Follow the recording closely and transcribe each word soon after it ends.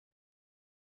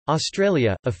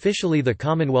Australia, officially the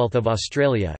Commonwealth of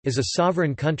Australia, is a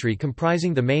sovereign country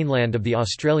comprising the mainland of the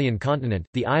Australian continent,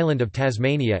 the island of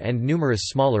Tasmania and numerous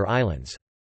smaller islands.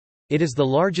 It is the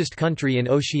largest country in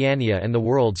Oceania and the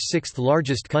world's sixth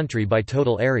largest country by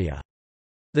total area.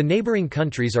 The neighbouring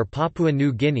countries are Papua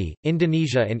New Guinea,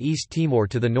 Indonesia and East Timor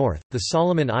to the north, the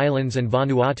Solomon Islands and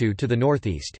Vanuatu to the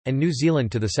northeast, and New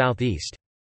Zealand to the southeast.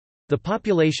 The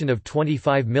population of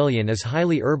 25 million is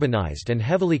highly urbanised and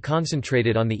heavily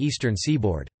concentrated on the eastern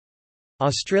seaboard.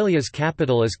 Australia's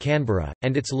capital is Canberra,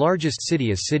 and its largest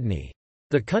city is Sydney.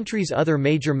 The country's other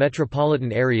major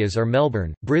metropolitan areas are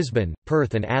Melbourne, Brisbane,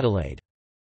 Perth and Adelaide.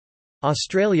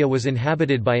 Australia was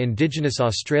inhabited by Indigenous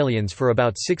Australians for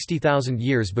about 60,000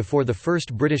 years before the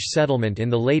first British settlement in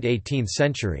the late 18th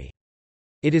century.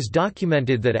 It is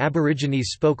documented that Aborigines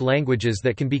spoke languages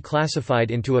that can be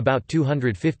classified into about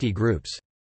 250 groups.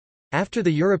 After the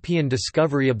European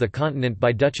discovery of the continent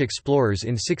by Dutch explorers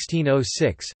in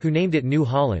 1606, who named it New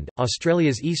Holland,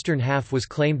 Australia's eastern half was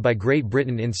claimed by Great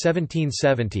Britain in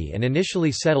 1770 and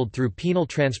initially settled through penal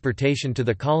transportation to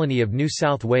the colony of New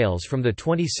South Wales from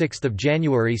 26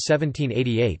 January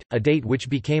 1788, a date which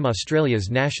became Australia's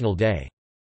National Day.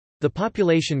 The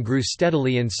population grew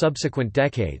steadily in subsequent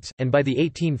decades, and by the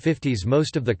 1850s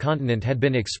most of the continent had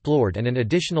been explored and an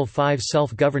additional 5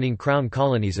 self-governing crown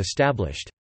colonies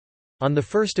established. On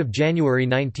 1 January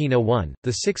 1901,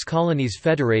 the 6 colonies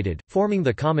federated, forming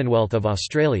the Commonwealth of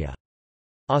Australia.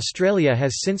 Australia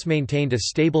has since maintained a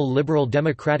stable liberal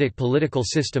democratic political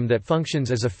system that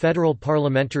functions as a federal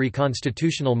parliamentary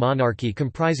constitutional monarchy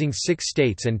comprising 6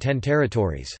 states and 10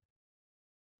 territories.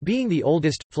 Being the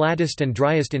oldest, flattest and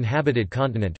driest inhabited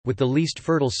continent, with the least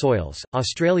fertile soils,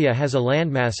 Australia has a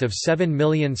landmass of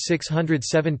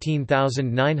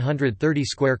 7,617,930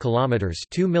 square kilometres,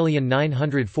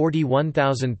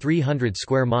 2,941,300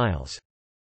 square miles.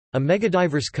 A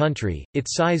megadiverse country,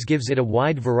 its size gives it a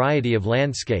wide variety of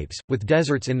landscapes, with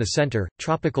deserts in the centre,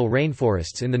 tropical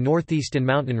rainforests in the northeast and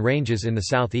mountain ranges in the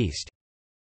southeast.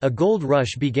 A gold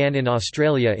rush began in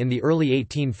Australia in the early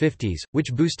 1850s,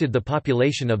 which boosted the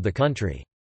population of the country.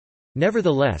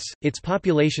 Nevertheless, its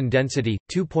population density,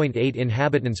 2.8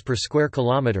 inhabitants per square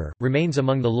kilometre, remains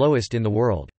among the lowest in the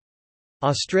world.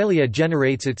 Australia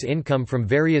generates its income from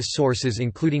various sources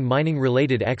including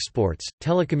mining-related exports,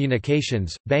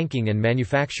 telecommunications, banking and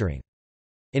manufacturing.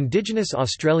 Indigenous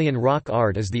Australian rock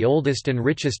art is the oldest and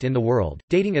richest in the world,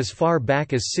 dating as far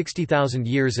back as 60,000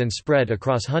 years and spread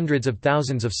across hundreds of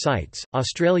thousands of sites.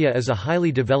 Australia is a highly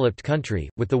developed country,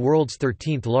 with the world's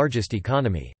 13th largest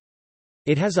economy.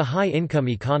 It has a high-income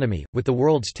economy, with the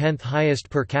world's 10th highest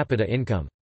per capita income.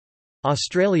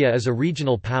 Australia is a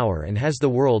regional power and has the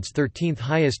world's 13th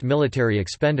highest military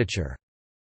expenditure.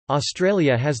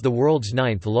 Australia has the world's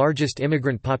 9th largest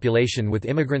immigrant population, with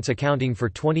immigrants accounting for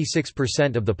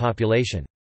 26% of the population.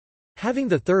 Having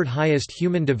the 3rd highest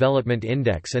Human Development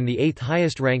Index and the 8th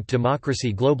highest ranked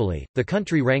democracy globally, the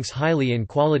country ranks highly in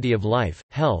quality of life,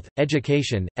 health,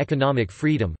 education, economic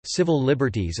freedom, civil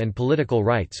liberties and political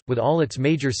rights, with all its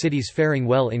major cities faring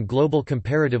well in global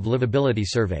comparative livability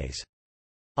surveys.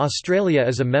 Australia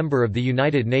is a member of the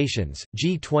United Nations,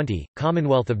 G20,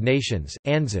 Commonwealth of Nations,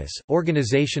 ANZUS,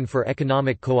 Organisation for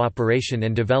Economic Cooperation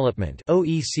and Development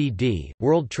 (OECD),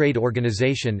 World Trade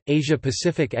Organization,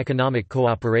 Asia-Pacific Economic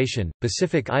Cooperation,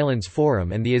 Pacific Islands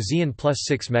Forum and the ASEAN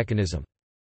 +6 mechanism.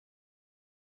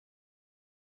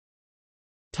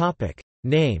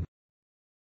 Name.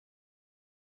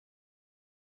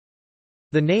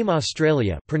 The name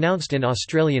Australia, pronounced in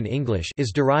Australian English,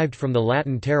 is derived from the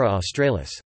Latin terra australis,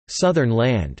 southern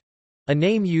land, a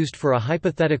name used for a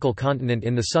hypothetical continent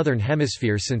in the southern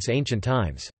hemisphere since ancient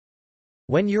times.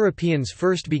 When Europeans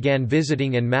first began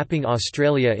visiting and mapping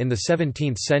Australia in the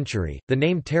 17th century, the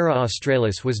name Terra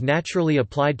Australis was naturally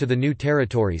applied to the new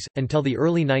territories. Until the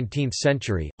early 19th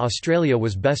century, Australia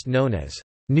was best known as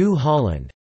New Holland,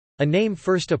 a name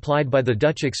first applied by the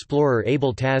Dutch explorer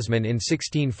Abel Tasman in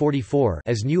 1644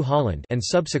 as New Holland and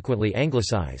subsequently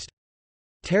anglicised.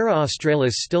 Terra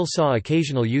Australis still saw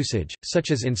occasional usage, such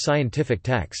as in scientific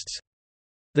texts.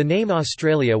 The name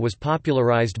Australia was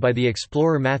popularised by the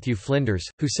explorer Matthew Flinders,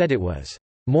 who said it was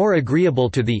more agreeable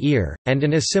to the ear, and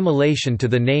an assimilation to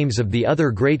the names of the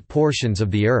other great portions of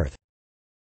the earth.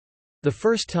 The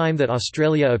first time that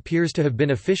Australia appears to have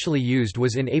been officially used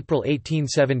was in April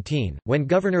 1817, when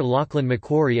Governor Lachlan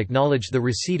Macquarie acknowledged the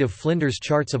receipt of Flinders'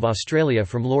 charts of Australia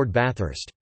from Lord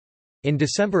Bathurst. In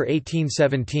December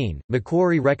 1817,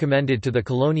 Macquarie recommended to the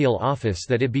Colonial Office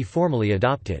that it be formally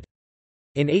adopted.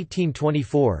 In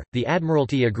 1824, the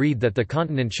Admiralty agreed that the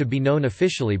continent should be known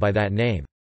officially by that name.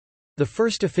 The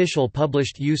first official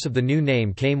published use of the new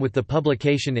name came with the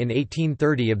publication in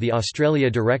 1830 of the Australia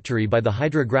Directory by the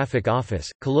Hydrographic Office.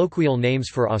 Colloquial names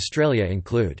for Australia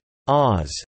include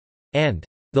Oz and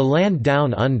the land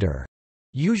down under,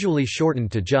 usually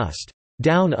shortened to just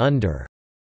down under.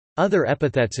 Other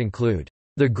epithets include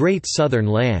the Great Southern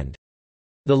Land,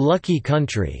 the Lucky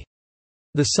Country,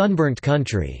 the Sunburnt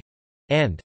Country,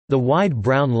 and the Wide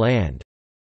Brown Land.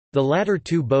 The latter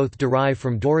two both derive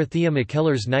from Dorothea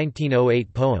Mackellar's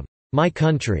 1908 poem, My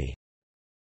Country.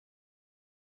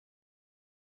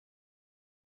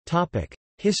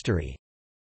 History.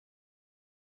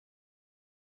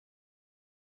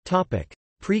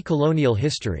 Pre-colonial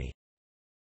history.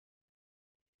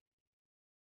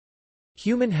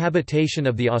 Human habitation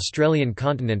of the Australian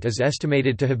continent is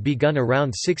estimated to have begun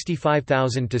around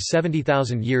 65,000 to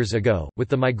 70,000 years ago, with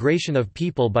the migration of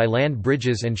people by land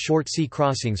bridges and short sea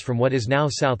crossings from what is now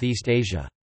Southeast Asia.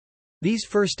 These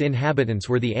first inhabitants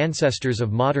were the ancestors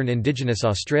of modern indigenous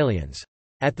Australians.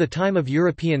 At the time of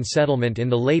European settlement in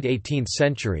the late 18th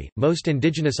century, most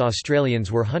indigenous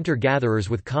Australians were hunter-gatherers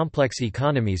with complex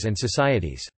economies and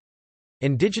societies.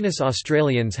 Indigenous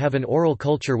Australians have an oral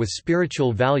culture with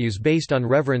spiritual values based on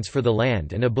reverence for the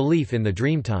land and a belief in the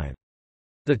dreamtime.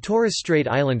 The Torres Strait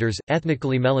Islanders,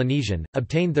 ethnically Melanesian,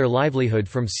 obtained their livelihood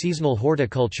from seasonal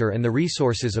horticulture and the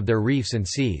resources of their reefs and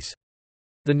seas.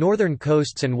 The northern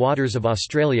coasts and waters of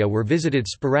Australia were visited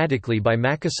sporadically by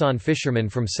Macassan fishermen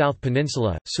from South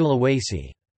Peninsula,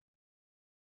 Sulawesi.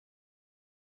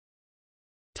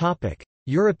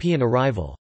 European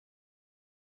arrival.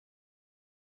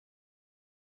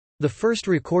 The first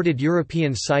recorded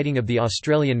European sighting of the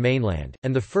Australian mainland,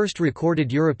 and the first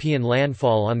recorded European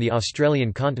landfall on the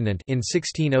Australian continent in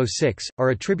 1606, are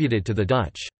attributed to the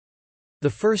Dutch. The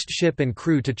first ship and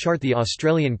crew to chart the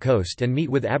Australian coast and meet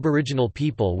with Aboriginal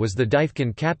people was the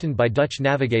Dyfken captained by Dutch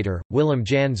navigator, Willem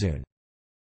Janszoon.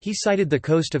 He sighted the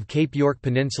coast of Cape York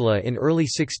Peninsula in early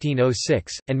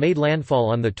 1606, and made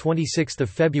landfall on 26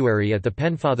 February at the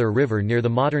Penfather River near the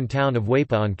modern town of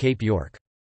Weipa on Cape York.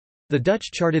 The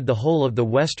Dutch charted the whole of the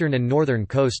western and northern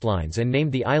coastlines and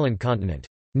named the island continent,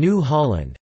 New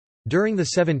Holland, during the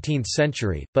 17th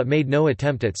century, but made no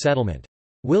attempt at settlement.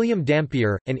 William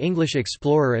Dampier, an English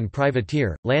explorer and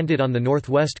privateer, landed on the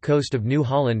northwest coast of New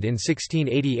Holland in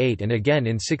 1688 and again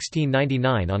in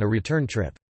 1699 on a return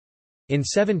trip. In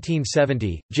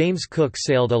 1770, James Cook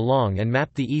sailed along and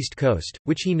mapped the east coast,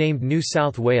 which he named New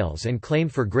South Wales and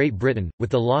claimed for Great Britain. With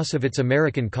the loss of its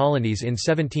American colonies in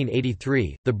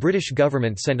 1783, the British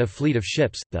government sent a fleet of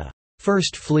ships, the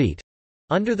First Fleet,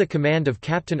 under the command of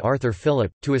Captain Arthur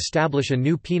Phillip, to establish a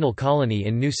new penal colony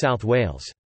in New South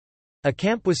Wales. A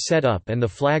camp was set up and the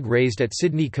flag raised at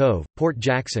Sydney Cove, Port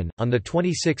Jackson, on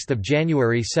 26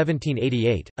 January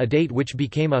 1788, a date which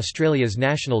became Australia's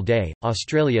National Day,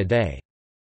 Australia Day.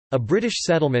 A British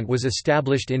settlement was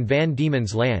established in Van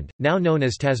Diemen's Land, now known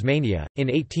as Tasmania, in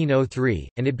 1803,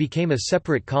 and it became a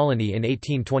separate colony in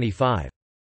 1825.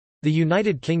 The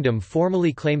United Kingdom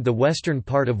formally claimed the western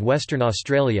part of Western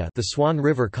Australia, the Swan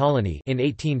River Colony, in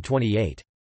 1828.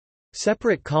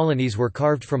 Separate colonies were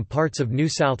carved from parts of New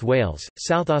South Wales,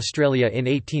 South Australia in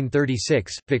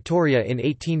 1836, Victoria in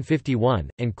 1851,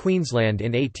 and Queensland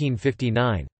in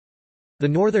 1859. The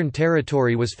Northern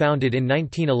Territory was founded in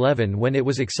 1911 when it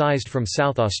was excised from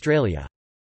South Australia.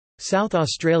 South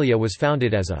Australia was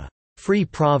founded as a free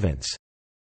province.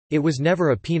 It was never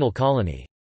a penal colony.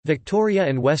 Victoria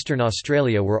and Western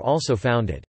Australia were also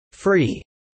founded free,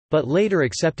 but later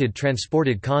accepted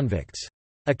transported convicts.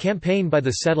 A campaign by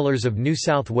the settlers of New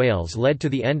South Wales led to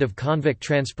the end of convict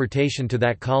transportation to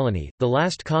that colony. The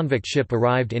last convict ship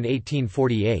arrived in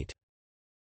 1848.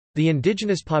 The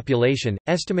indigenous population,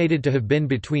 estimated to have been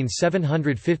between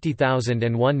 750,000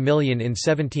 and 1 million in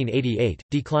 1788,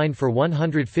 declined for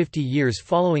 150 years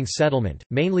following settlement,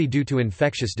 mainly due to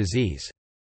infectious disease.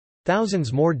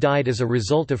 Thousands more died as a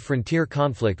result of frontier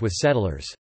conflict with settlers.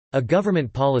 A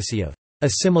government policy of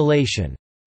assimilation,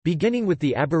 beginning with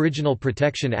the Aboriginal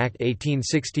Protection Act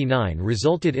 1869,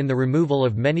 resulted in the removal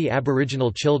of many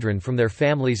Aboriginal children from their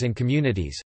families and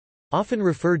communities—often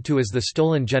referred to as the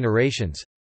stolen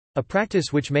generations—a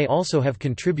practice which may also have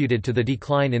contributed to the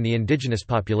decline in the indigenous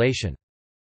population.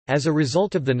 As a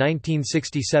result of the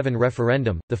 1967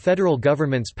 referendum, the federal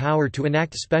government's power to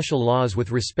enact special laws with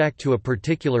respect to a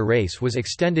particular race was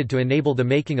extended to enable the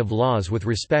making of laws with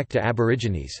respect to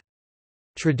Aborigines.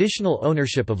 Traditional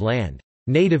ownership of land,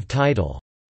 native title,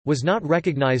 was not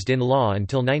recognised in law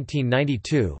until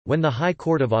 1992, when the High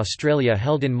Court of Australia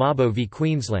held in Mabo v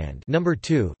Queensland No.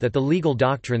 2 that the legal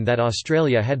doctrine that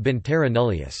Australia had been terra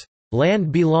nullius,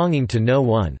 land belonging to no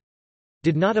one,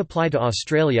 did not apply to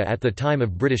Australia at the time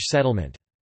of British settlement.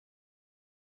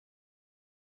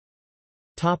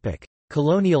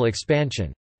 Colonial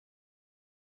expansion.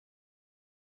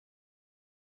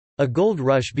 A gold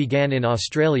rush began in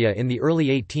Australia in the early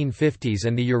 1850s,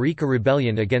 and the Eureka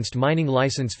Rebellion against mining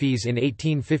licence fees in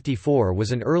 1854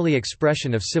 was an early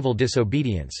expression of civil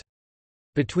disobedience.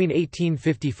 Between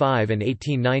 1855 and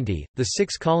 1890, the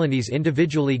 6 colonies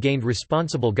individually gained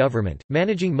responsible government,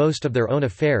 managing most of their own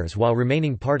affairs while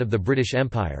remaining part of the British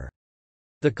Empire.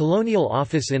 The Colonial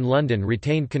Office in London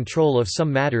retained control of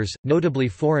some matters, notably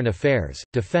foreign affairs,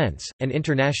 defence, and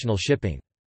international shipping.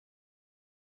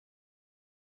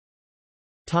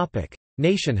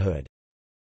 Nationhood.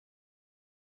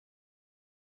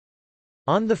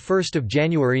 On 1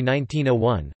 January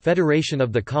 1901, Federation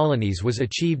of the Colonies was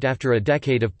achieved after a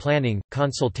decade of planning,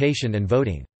 consultation and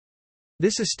voting.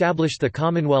 This established the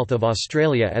Commonwealth of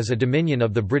Australia as a dominion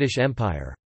of the British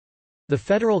Empire. The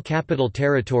Federal Capital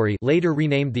Territory, later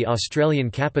renamed the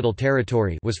Australian Capital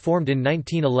Territory, was formed in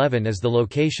 1911 as the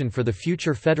location for the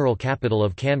future federal capital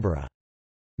of Canberra.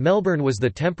 Melbourne was the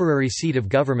temporary seat of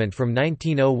government from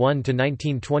 1901 to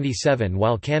 1927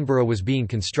 while Canberra was being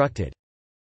constructed.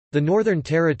 The Northern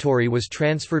Territory was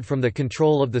transferred from the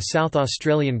control of the South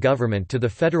Australian Government to the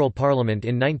Federal Parliament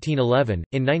in 1911.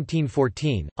 In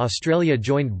 1914, Australia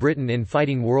joined Britain in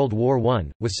fighting World War I,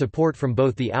 with support from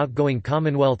both the outgoing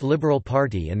Commonwealth Liberal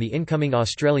Party and the incoming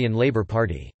Australian Labor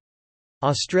Party.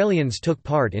 Australians took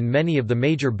part in many of the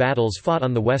major battles fought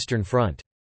on the Western Front.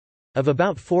 Of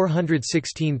about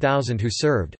 416,000 who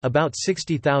served, about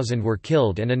 60,000 were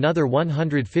killed and another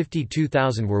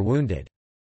 152,000 were wounded.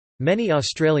 Many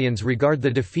Australians regard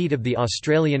the defeat of the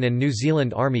Australian and New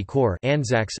Zealand Army Corps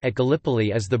Anzacs at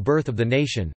Gallipoli as the birth of the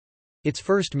nation—its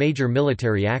first major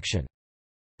military action.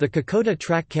 The Kokoda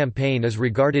Track Campaign is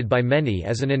regarded by many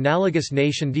as an analogous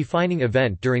nation-defining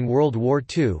event during World War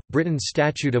II. Britain's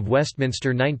Statute of Westminster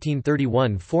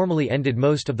 1931 formally ended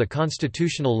most of the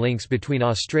constitutional links between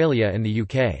Australia and the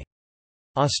UK.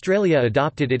 Australia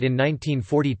adopted it in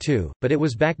 1942, but it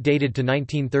was backdated to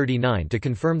 1939 to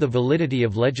confirm the validity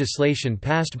of legislation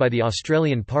passed by the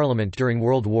Australian Parliament during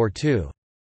World War II.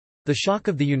 The shock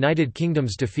of the United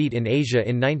Kingdom's defeat in Asia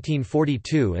in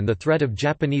 1942 and the threat of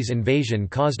Japanese invasion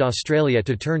caused Australia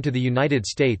to turn to the United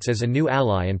States as a new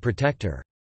ally and protector.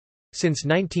 Since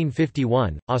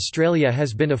 1951, Australia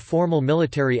has been a formal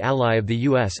military ally of the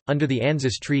U.S. Under the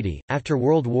ANZUS Treaty, after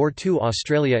World War II,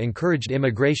 Australia encouraged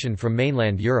immigration from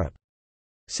mainland Europe.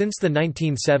 Since the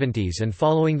 1970s and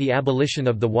following the abolition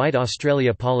of the White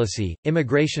Australia policy,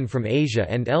 immigration from Asia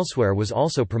and elsewhere was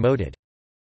also promoted.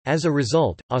 As a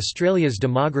result, Australia's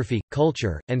demography,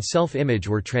 culture, and self-image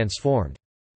were transformed.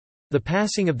 The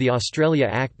passing of the Australia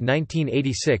Act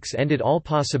 1986 ended all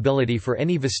possibility for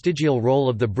any vestigial role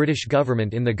of the British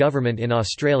government in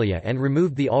Australia and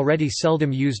removed the already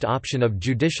seldom used option of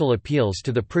judicial appeals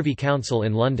to the Privy Council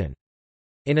in London.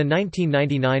 In a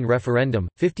 1999 referendum,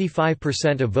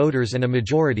 55% of voters and a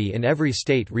majority in every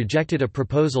state rejected a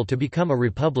proposal to become a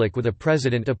republic with a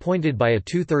president appointed by a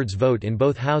two-thirds vote in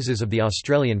both houses of the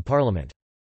Australian Parliament.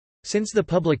 Since the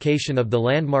publication of the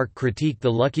landmark critique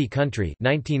The Lucky Country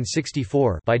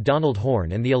 1964 by Donald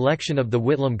Horne and the election of the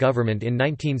Whitlam government in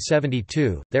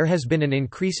 1972, there has been an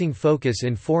increasing focus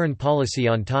in foreign policy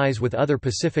on ties with other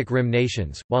Pacific Rim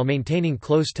nations, while maintaining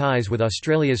close ties with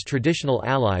Australia's traditional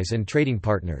allies and trading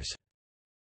partners.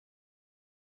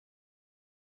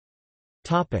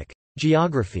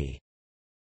 Geography.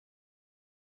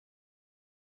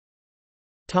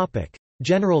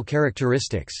 General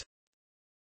characteristics.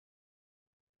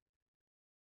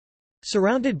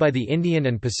 Surrounded by the Indian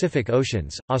and Pacific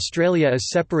Oceans, Australia is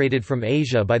separated from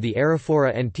Asia by the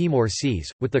Arafura and Timor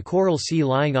Seas, with the Coral Sea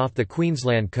lying off the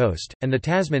Queensland coast, and the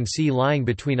Tasman Sea lying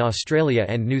between Australia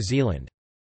and New Zealand.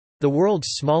 The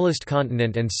world's smallest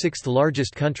continent and sixth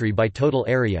largest country by total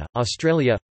area,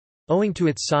 Australia—owing to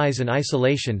its size and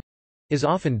isolation—is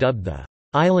often dubbed the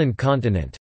island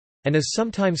continent, and is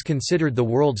sometimes considered the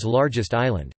world's largest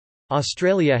island.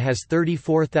 Australia has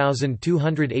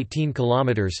 34,218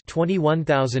 kilometres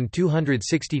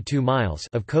 (21,262 miles)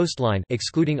 of coastline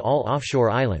excluding all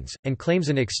offshore islands, and claims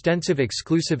an extensive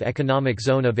exclusive economic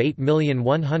zone of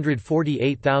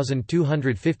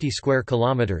 8,148,250 square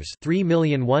kilometres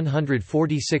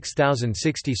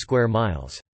 (3,146,060 square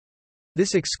miles).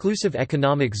 This exclusive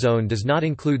economic zone does not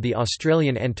include the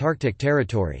Australian Antarctic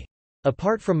Territory.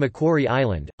 Apart from Macquarie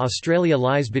Island, Australia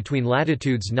lies between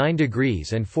latitudes 9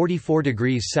 degrees and 44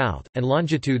 degrees south, and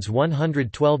longitudes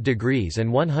 112 degrees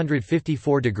and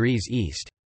 154 degrees east.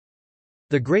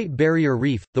 The Great Barrier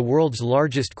Reef, the world's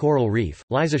largest coral reef,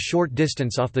 lies a short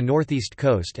distance off the northeast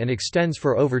coast and extends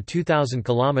for over 2,000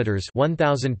 kilometers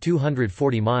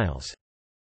 (1,240 miles).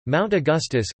 Mount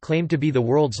Augustus, claimed to be the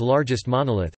world's largest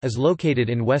monolith, is located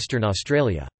in Western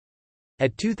Australia.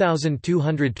 At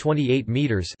 2,228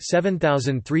 metres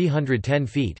 (7,310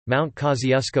 feet), Mount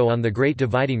Kosciuszko on the Great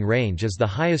Dividing Range is the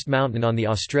highest mountain on the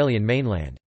Australian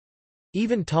mainland.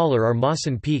 Even taller are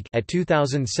Mawson Peak at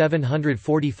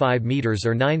 2,745 metres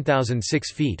or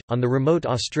 9,006 feet, on the remote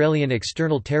Australian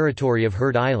external territory of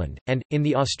Heard Island, and, in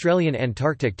the Australian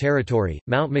Antarctic Territory,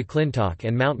 Mount McClintock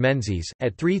and Mount Menzies,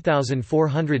 at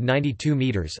 3,492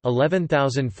 metres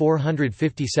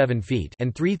 11,457 feet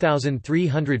and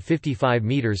 3,355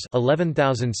 metres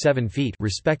 11,007 feet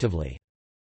respectively.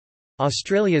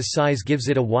 Australia's size gives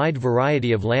it a wide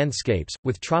variety of landscapes,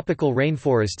 with tropical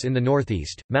rainforests in the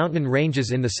northeast, mountain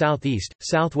ranges in the southeast,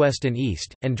 southwest and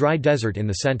east, and dry desert in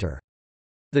the centre.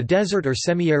 The desert or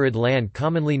semi-arid land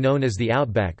commonly known as the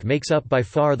outback makes up by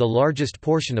far the largest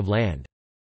portion of land.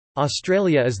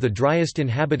 Australia is the driest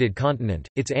inhabited continent,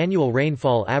 its annual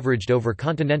rainfall averaged over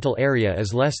continental area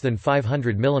is less than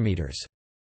 500 mm.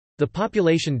 The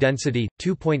population density,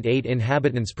 2.8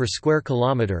 inhabitants per square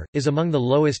kilometre, is among the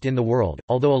lowest in the world,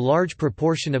 although a large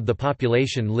proportion of the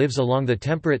population lives along the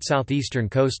temperate southeastern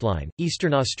coastline.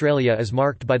 Eastern Australia is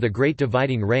marked by the Great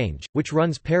Dividing Range, which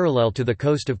runs parallel to the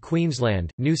coast of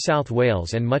Queensland, New South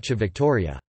Wales and much of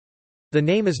Victoria. The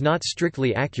name is not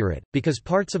strictly accurate, because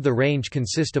parts of the range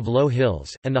consist of low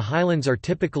hills, and the highlands are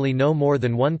typically no more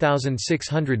than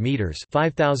 1,600 metres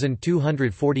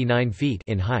 (5,249 feet)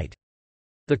 in height.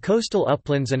 The coastal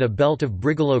uplands and a belt of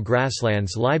brigalow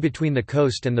grasslands lie between the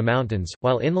coast and the mountains,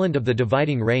 while inland of the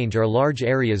Dividing Range are large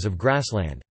areas of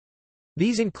grassland.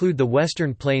 These include the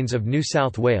western plains of New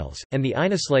South Wales, and the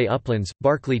Innislay uplands,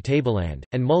 Barkly Tableland,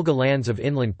 and Mulga lands of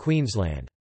inland Queensland.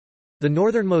 The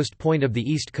northernmost point of the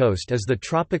east coast is the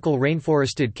tropical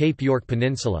rainforested Cape York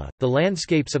Peninsula. The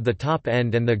landscapes of the top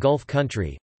end and the Gulf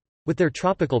country, with their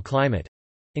tropical climate,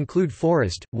 include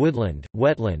forest, woodland,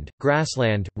 wetland,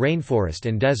 grassland, rainforest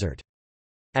and desert.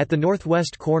 At the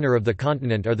northwest corner of the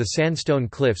continent are the sandstone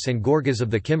cliffs and gorges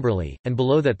of the Kimberley, and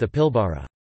below that the Pilbara.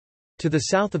 To the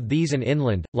south of these and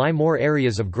inland, lie more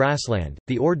areas of grassland,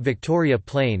 the Ord Victoria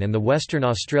Plain and the Western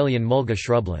Australian mulga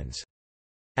shrublands.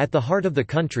 At the heart of the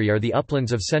country are the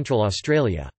uplands of Central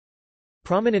Australia.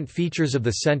 Prominent features of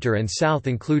the centre and south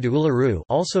include Uluru,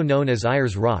 also known as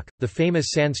Ayers Rock, the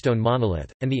famous sandstone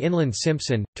monolith, and the inland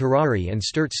Simpson, Terrari and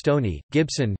Sturt Stoney,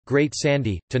 Gibson, Great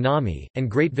Sandy, Tanami,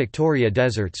 and Great Victoria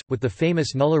deserts, with the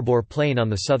famous Nullarbor Plain on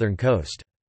the southern coast.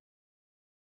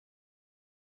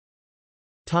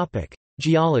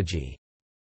 Geology.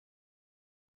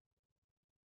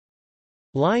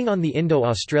 Lying on the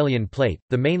Indo-Australian Plate,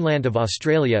 the mainland of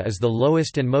Australia is the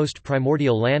lowest and most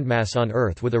primordial landmass on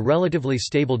Earth with a relatively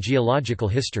stable geological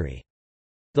history.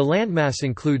 The landmass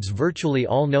includes virtually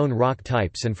all known rock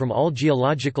types and from all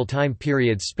geological time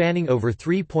periods spanning over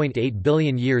 3.8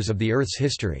 billion years of the Earth's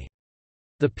history.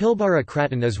 The Pilbara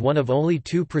Craton is one of only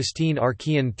two pristine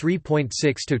Archean 3.6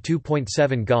 to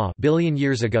 2.7 Ga billion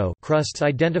years ago crusts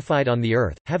identified on the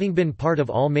Earth, having been part of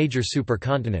all major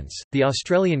supercontinents. The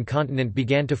Australian continent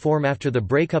began to form after the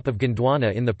breakup of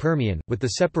Gondwana in the Permian, with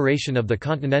the separation of the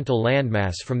continental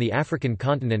landmass from the African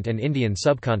continent and Indian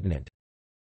subcontinent.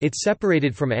 It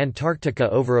separated from Antarctica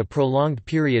over a prolonged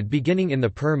period beginning in the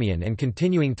Permian and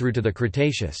continuing through to the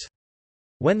Cretaceous.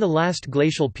 When the last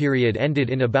glacial period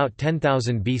ended in about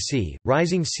 10,000 BC,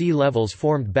 rising sea levels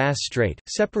formed Bass Strait,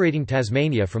 separating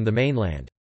Tasmania from the mainland.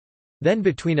 Then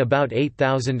between about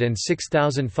 8,000 and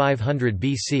 6,500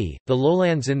 BC, the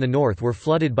lowlands in the north were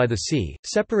flooded by the sea,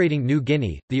 separating New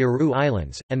Guinea, the Aru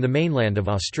Islands, and the mainland of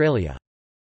Australia.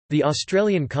 The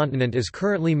Australian continent is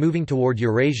currently moving toward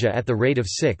Eurasia at the rate of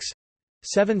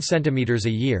 6.7 centimeters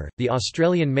a year. The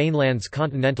Australian mainland's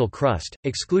continental crust,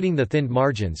 excluding the thinned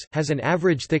margins, has an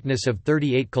average thickness of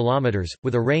 38 kilometers,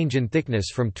 with a range in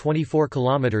thickness from 24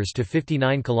 kilometers to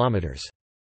 59 kilometers.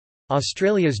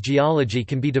 Australia's geology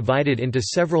can be divided into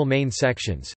several main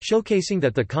sections, showcasing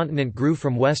that the continent grew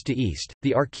from west to east.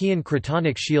 The Archean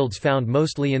cratonic shields found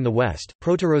mostly in the west,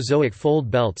 Proterozoic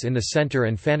fold belts in the center,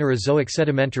 and Phanerozoic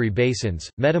sedimentary basins,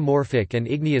 metamorphic and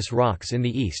igneous rocks in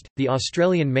the east. The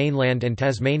Australian mainland and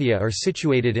Tasmania are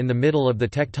situated in the middle of the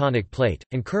tectonic plate,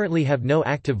 and currently have no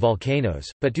active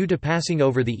volcanoes, but due to passing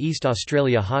over the East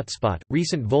Australia hotspot,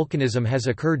 recent volcanism has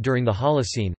occurred during the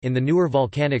Holocene, in the newer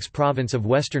volcanics province of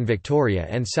Western Victoria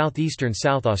and southeastern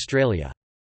South Australia.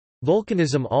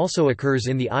 Volcanism also occurs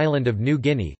in the island of New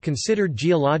Guinea, considered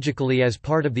geologically as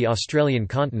part of the Australian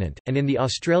continent, and in the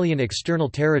Australian external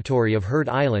territory of Heard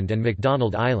Island and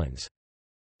McDonald Islands.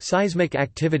 Seismic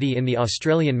activity in the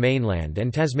Australian mainland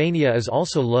and Tasmania is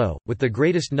also low, with the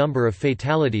greatest number of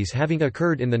fatalities having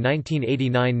occurred in the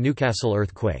 1989 Newcastle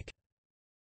earthquake.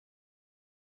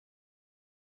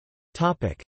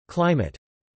 Climate.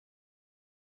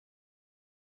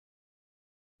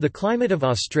 The climate of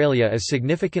Australia is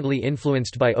significantly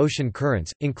influenced by ocean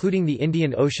currents, including the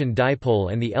Indian Ocean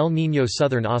Dipole and the El Niño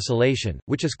Southern Oscillation,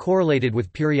 which is correlated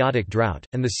with periodic drought,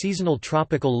 and the seasonal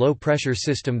tropical low-pressure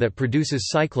system that produces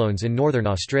cyclones in northern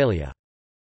Australia.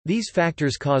 These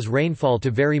factors cause rainfall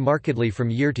to vary markedly from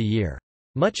year to year.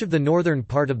 Much of the northern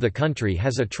part of the country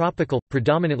has a tropical,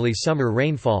 predominantly summer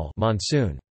rainfall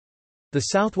monsoon. The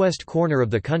southwest corner of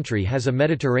the country has a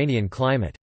Mediterranean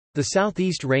climate. The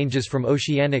southeast ranges from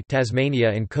oceanic Tasmania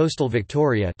and coastal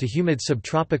Victoria to humid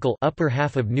subtropical upper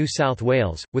half of New South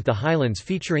Wales, with the highlands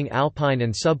featuring alpine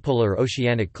and subpolar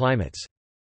oceanic climates.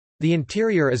 The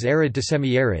interior is arid to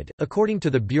semi-arid. According to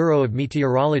the Bureau of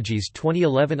Meteorology's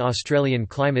 2011 Australian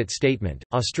Climate Statement,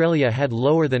 Australia had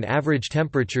lower than average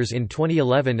temperatures in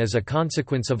 2011 as a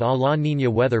consequence of a La Niña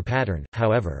weather pattern.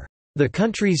 However, the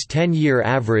country's 10-year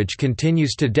average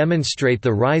continues to demonstrate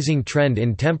the rising trend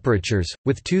in temperatures,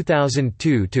 with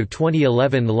 2002 to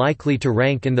 2011 likely to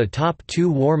rank in the top 2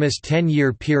 warmest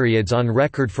 10-year periods on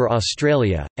record for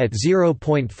Australia, at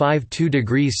 0.52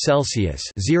 degrees Celsius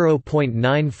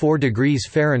 (0.94 degrees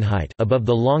Fahrenheit) above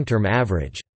the long-term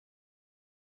average.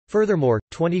 Furthermore,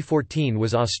 2014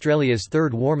 was Australia's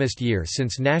third warmest year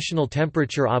since national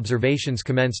temperature observations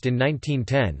commenced in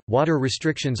 1910. Water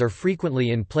restrictions are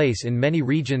frequently in place in many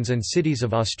regions and cities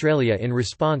of Australia in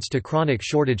response to chronic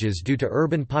shortages due to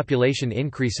urban population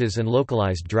increases and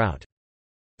localised drought.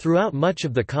 Throughout much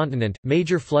of the continent,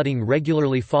 major flooding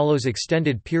regularly follows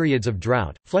extended periods of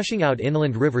drought, flushing out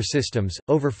inland river systems,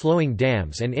 overflowing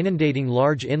dams and inundating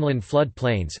large inland flood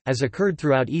plains, as occurred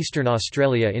throughout eastern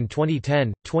Australia in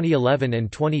 2010, 2011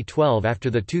 and 2012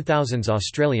 after the 2000s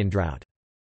Australian drought.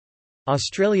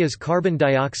 Australia's carbon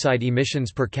dioxide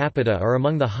emissions per capita are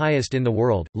among the highest in the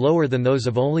world, lower than those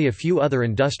of only a few other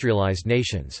industrialised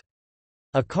nations.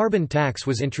 A carbon tax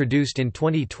was introduced in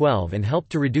 2012 and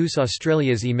helped to reduce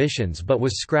Australia's emissions but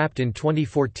was scrapped in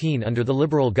 2014 under the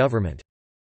Liberal government.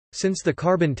 Since the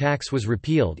carbon tax was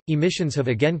repealed, emissions have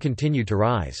again continued to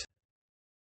rise.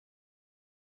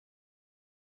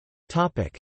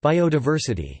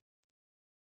 Biodiversity.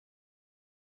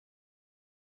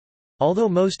 Although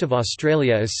most of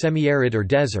Australia is semi-arid or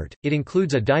desert, it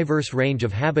includes a diverse range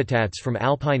of habitats from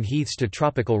alpine heaths to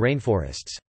tropical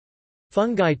rainforests.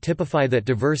 Fungi typify that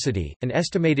diversity, an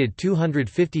estimated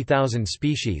 250,000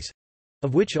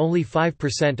 species—of which only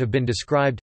 5% have been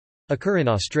described—occur in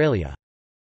Australia.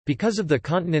 Because of the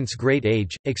continent's great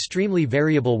age, extremely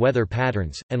variable weather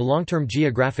patterns, and long-term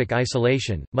geographic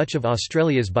isolation, much of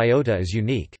Australia's biota is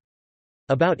unique.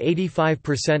 About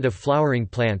 85% of flowering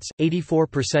plants,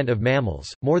 84% of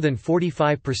mammals, more than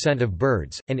 45% of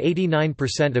birds, and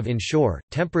 89% of inshore,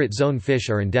 temperate zone fish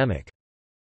are endemic.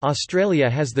 Australia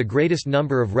has the greatest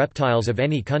number of reptiles of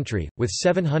any country, with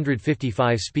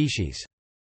 755 species.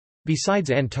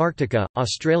 Besides Antarctica,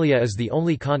 Australia is the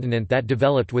only continent that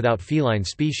developed without feline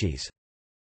species.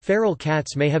 Feral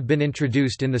cats may have been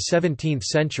introduced in the 17th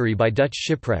century by Dutch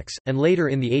shipwrecks, and later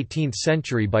in the 18th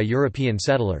century by European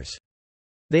settlers.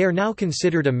 They are now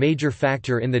considered a major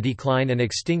factor in the decline and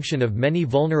extinction of many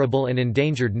vulnerable and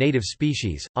endangered native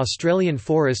species. Australian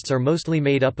forests are mostly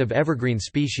made up of evergreen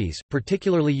species,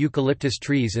 particularly eucalyptus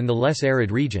trees in the less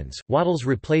arid regions. Wattles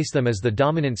replace them as the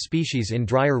dominant species in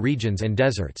drier regions and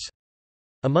deserts.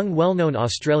 Among well-known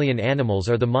Australian animals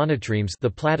are the monotremes, the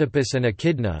platypus and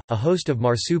echidna, a host of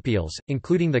marsupials,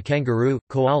 including the kangaroo,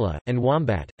 koala, and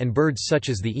wombat, and birds such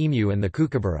as the emu and the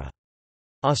kookaburra.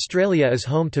 Australia is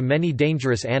home to many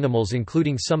dangerous animals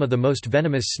including some of the most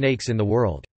venomous snakes in the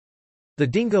world. The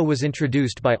dingo was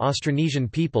introduced by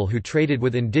Austronesian people who traded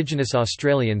with indigenous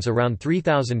Australians around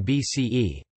 3000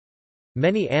 BCE.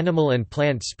 Many animal and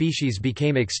plant species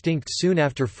became extinct soon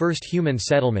after first human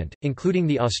settlement, including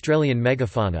the Australian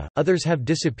megafauna. Others have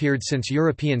disappeared since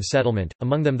European settlement,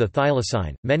 among them the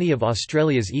thylacine, many of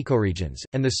Australia's ecoregions,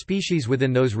 and the species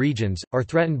within those regions, are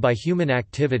threatened by human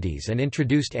activities and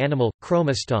introduced animal,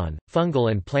 chromoston,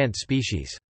 fungal and plant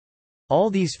species. All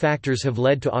these factors have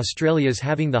led to Australia's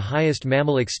having the highest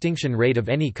mammal extinction rate of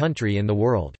any country in the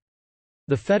world.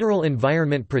 The Federal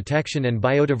Environment Protection and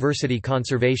Biodiversity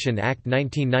Conservation Act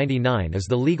 1999 is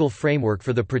the legal framework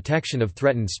for the protection of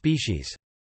threatened species.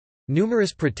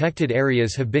 Numerous protected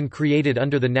areas have been created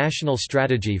under the National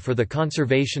Strategy for the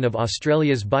Conservation of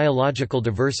Australia's Biological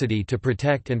Diversity to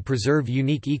protect and preserve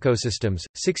unique ecosystems.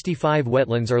 65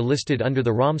 wetlands are listed under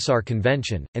the Ramsar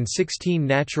Convention, and 16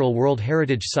 natural World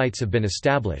Heritage Sites have been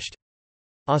established.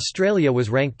 Australia was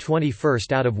ranked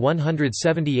 21st out of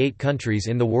 178 countries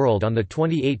in the world on the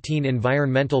 2018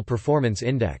 Environmental Performance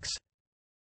Index.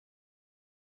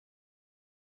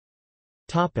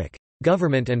 Topic: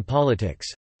 Government and politics.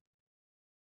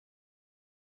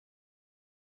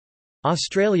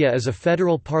 Australia is a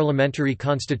federal parliamentary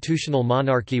constitutional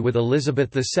monarchy with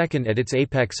Elizabeth II at its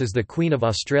apex as the Queen of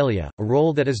Australia, a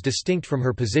role that is distinct from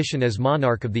her position as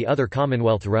monarch of the other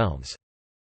Commonwealth realms.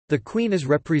 The Queen is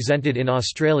represented in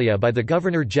Australia by the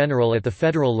Governor-General at the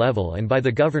federal level and by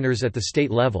the governors at the state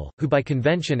level, who by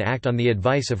convention act on the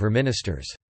advice of her ministers.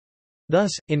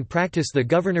 Thus, in practice the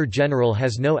Governor-General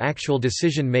has no actual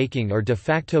decision-making or de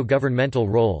facto governmental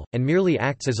role, and merely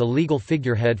acts as a legal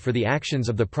figurehead for the actions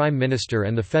of the Prime Minister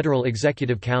and the Federal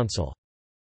Executive Council.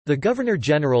 The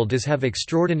Governor-General does have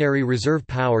extraordinary reserve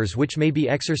powers which may be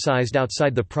exercised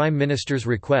outside the Prime Minister's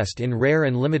request in rare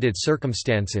and limited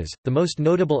circumstances, the most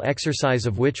notable exercise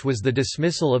of which was the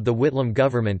dismissal of the Whitlam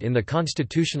government in the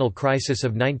constitutional crisis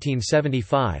of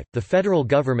 1975. The federal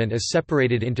government is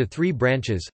separated into three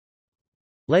branches.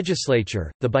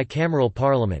 Legislature, the bicameral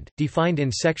parliament, defined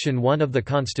in Section 1 of the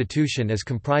Constitution as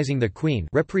comprising the Queen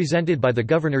represented by the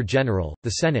Governor-General,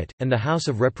 the Senate, and the House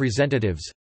of Representatives.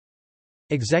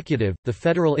 Executive, the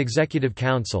Federal Executive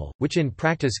Council, which in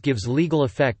practice gives legal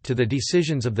effect to the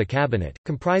decisions of the Cabinet,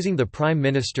 comprising the Prime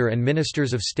Minister and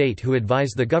Ministers of State who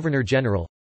advise the Governor-General.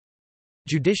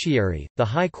 Judiciary, the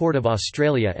High Court of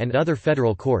Australia and other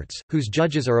federal courts, whose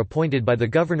judges are appointed by the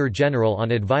Governor-General on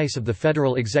advice of the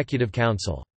Federal Executive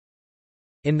Council.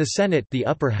 In the Senate, the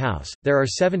upper house, there are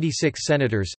 76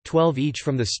 senators, 12 each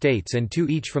from the states and 2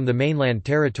 each from the mainland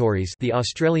territories, the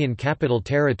Australian Capital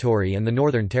Territory and the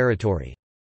Northern Territory.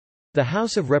 The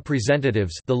House of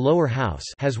Representatives, the lower house,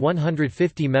 has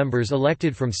 150 members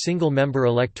elected from single-member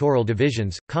electoral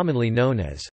divisions, commonly known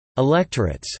as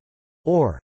electorates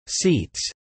or seats,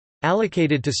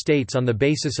 allocated to states on the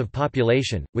basis of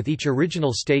population, with each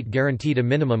original state guaranteed a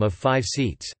minimum of 5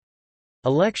 seats.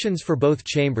 Elections for both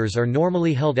chambers are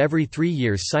normally held every 3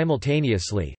 years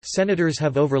simultaneously. Senators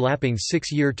have overlapping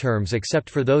 6-year terms except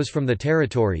for those from the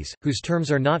territories, whose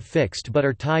terms are not fixed but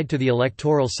are tied to the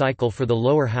electoral cycle for the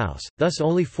lower house, thus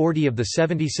only 40 of the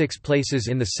 76 places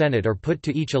in the Senate are put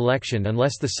to each election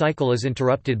unless the cycle is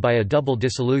interrupted by a double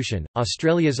dissolution.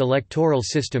 Australia's electoral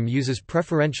system uses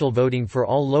preferential voting for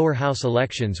all lower house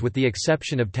elections with the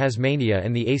exception of Tasmania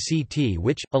and the ACT,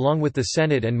 which, along with the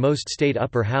Senate and most state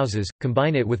upper houses,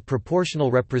 combine it with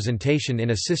proportional representation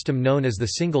in a system known as the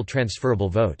single transferable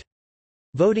vote.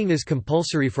 Voting is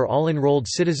compulsory for all enrolled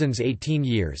citizens 18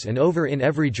 years and over in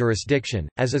every jurisdiction,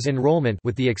 as is enrolment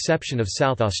with the exception of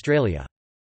South Australia.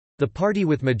 The party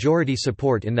with majority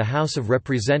support in the House of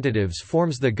Representatives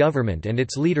forms the government and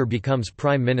its leader becomes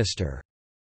Prime Minister.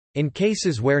 In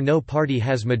cases where no party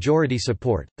has majority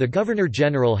support, the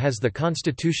Governor-General has the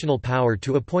constitutional power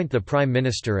to appoint the Prime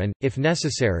Minister and, if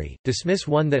necessary, dismiss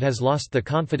one that has lost the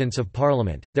confidence of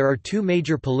Parliament. There are two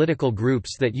major political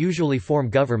groups that usually form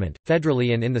government,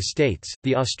 federally and in the states,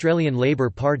 the Australian Labor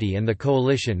Party and the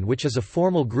Coalition, which is a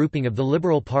formal grouping of the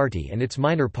Liberal Party and its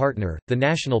minor partner, the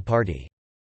National Party.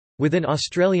 Within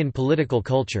Australian political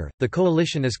culture, the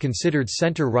Coalition is considered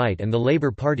centre-right and the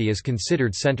Labor Party is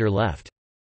considered centre-left.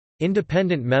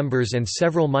 Independent members and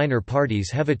several minor parties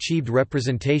have achieved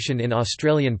representation in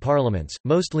Australian parliaments,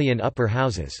 mostly in upper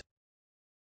houses.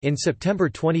 In September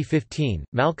 2015,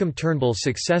 Malcolm Turnbull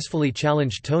successfully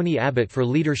challenged Tony Abbott for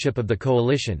leadership of the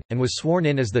Coalition, and was sworn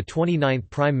in as the 29th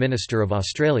Prime Minister of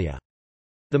Australia.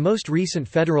 The most recent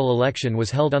federal election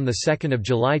was held on 2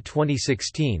 July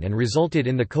 2016 and resulted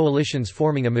in the Coalition's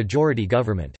forming a majority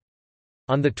government.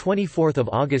 On 24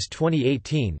 August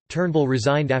 2018, Turnbull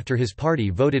resigned after his party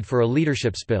voted for a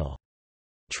leadership spill.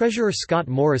 Treasurer Scott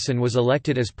Morrison was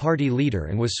elected as party leader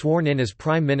and was sworn in as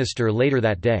Prime Minister later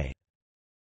that day.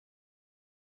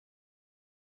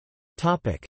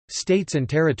 States and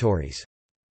territories.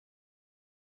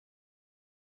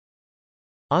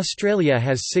 Australia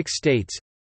has 6 states: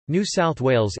 New South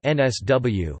Wales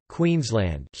 (NSW),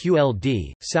 Queensland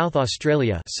 (QLD), South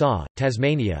Australia (SA),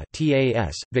 Tasmania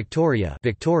 (TAS), Victoria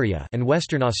 (Victoria), and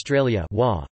Western Australia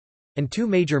 (WA), and 2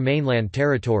 major mainland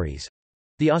territories: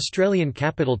 the Australian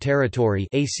Capital Territory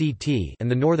 (ACT)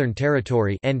 and the Northern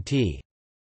Territory (NT).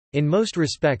 In most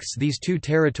respects these two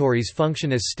territories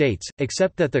function as states,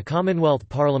 except that the Commonwealth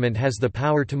Parliament has the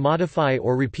power to modify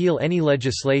or repeal any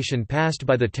legislation passed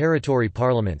by the territory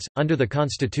parliaments. Under the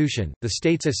Constitution, the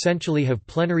states essentially have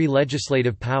plenary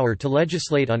legislative power to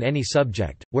legislate on any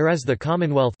subject, whereas the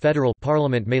Commonwealth federal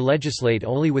Parliament may legislate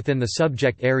only within the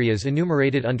subject areas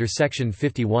enumerated under Section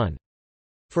 51.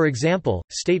 For example,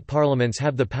 state parliaments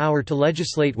have the power to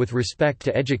legislate with respect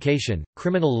to education,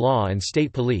 criminal law and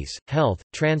state police, health,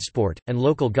 transport, and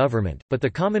local government, but the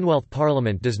Commonwealth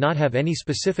Parliament does not have any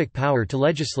specific power to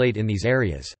legislate in these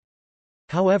areas.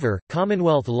 However,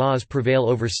 Commonwealth laws prevail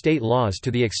over state laws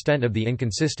to the extent of the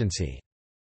inconsistency.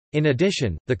 In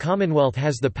addition, the Commonwealth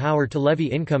has the power to levy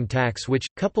income tax which,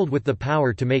 coupled with the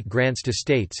power to make grants to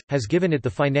states, has given it the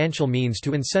financial means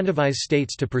to incentivize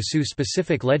states to pursue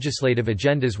specific legislative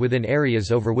agendas within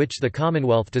areas over which the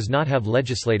Commonwealth does not have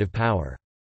legislative power.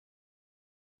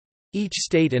 Each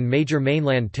state and major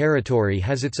mainland territory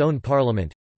has its own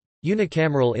parliament,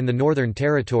 unicameral in the Northern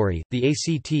Territory, the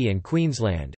ACT and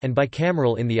Queensland, and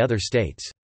bicameral in the other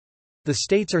states. The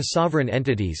states are sovereign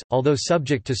entities, although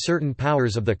subject to certain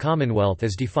powers of the Commonwealth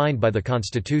as defined by the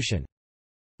Constitution.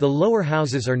 The lower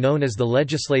houses are known as the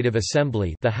Legislative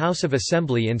Assembly, the House of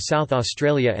Assembly in South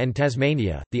Australia and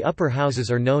Tasmania, the upper houses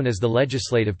are known as the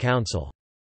Legislative Council.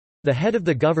 The head of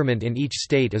the government in each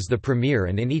state is the Premier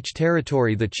and in each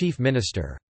territory the Chief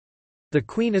Minister. The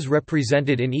Queen is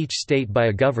represented in each state by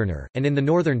a governor, and in the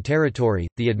Northern Territory,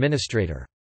 the Administrator.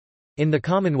 In the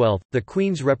Commonwealth, the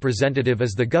Queen's representative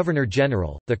is the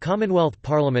Governor-General. The Commonwealth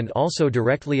Parliament also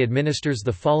directly administers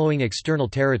the following external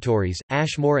territories: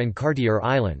 Ashmore and Cartier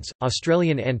Islands,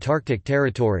 Australian Antarctic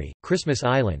Territory, Christmas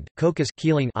Island, Cocos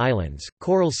Keeling Islands,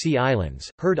 Coral Sea Islands,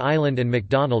 Heard Island and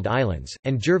McDonald Islands,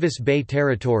 and Jervis Bay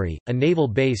Territory, a naval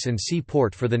base and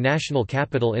seaport for the national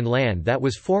capital in land that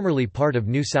was formerly part of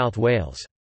New South Wales.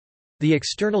 The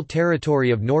external territory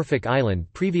of Norfolk Island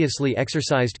previously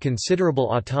exercised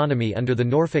considerable autonomy under the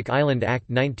Norfolk Island Act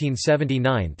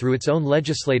 1979 through its own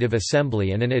legislative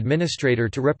assembly and an administrator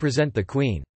to represent the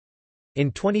Queen.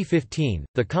 In 2015,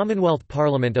 the Commonwealth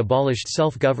Parliament abolished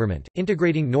self-government,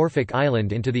 integrating Norfolk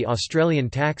Island into the Australian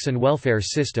tax and welfare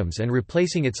systems and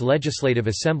replacing its legislative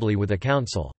assembly with a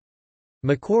council.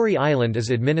 Macquarie Island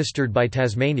is administered by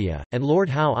Tasmania, and Lord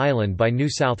Howe Island by New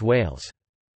South Wales.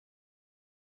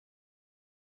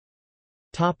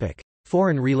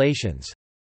 Foreign relations.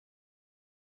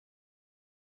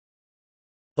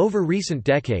 Over recent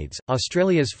decades,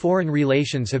 Australia's foreign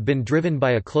relations have been driven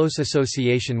by a close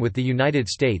association with the United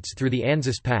States through the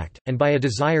ANZUS Pact, and by a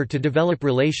desire to develop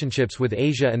relationships with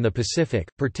Asia and the Pacific,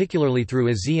 particularly through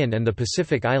ASEAN and the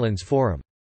Pacific Islands Forum.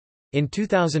 In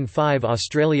 2005,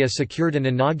 Australia secured an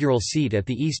inaugural seat at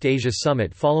the East Asia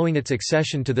Summit following its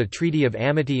accession to the Treaty of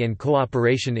Amity and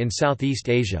Cooperation in Southeast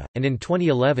Asia, and in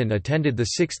 2011 attended the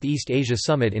 6th East Asia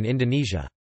Summit in Indonesia.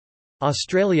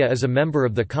 Australia is a member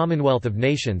of the Commonwealth of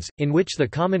Nations, in which the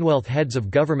Commonwealth heads of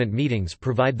government meetings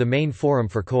provide the main forum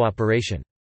for cooperation.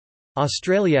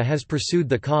 Australia has pursued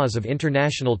the cause of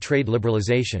international trade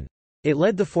liberalisation. It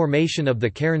led the formation of the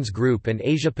Cairns Group and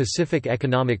Asia-Pacific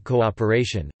Economic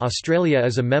Cooperation. Australia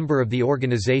is a member of the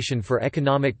Organisation for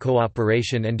Economic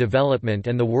Cooperation and Development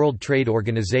and the World Trade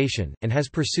Organization, and has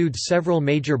pursued several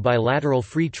major bilateral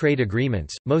free trade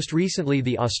agreements, most recently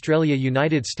the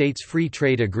Australia-United States Free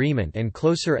Trade Agreement and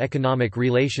closer economic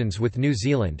relations with New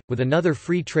Zealand, with another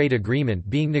free trade agreement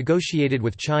being negotiated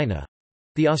with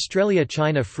China—the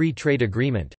Australia-China Free Trade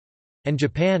Agreement, and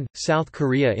Japan, South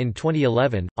Korea in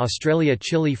 2011,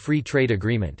 Australia-Chile Free Trade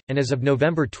Agreement, and as of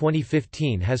November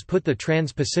 2015 has put the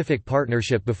Trans-Pacific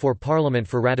Partnership before Parliament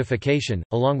for ratification,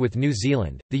 along with New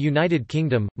Zealand, the United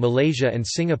Kingdom, Malaysia and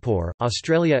Singapore.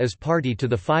 Australia is party to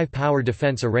the Five Power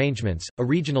Defence Arrangements, a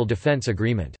regional defence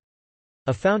agreement.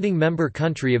 A founding member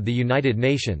country of the United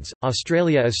Nations,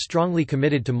 Australia is strongly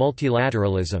committed to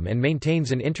multilateralism and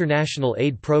maintains an international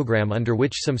aid program under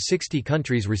which some 60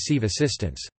 countries receive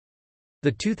assistance.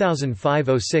 The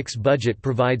 2005-06 budget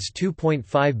provides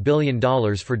 $2.5 billion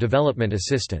for development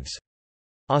assistance.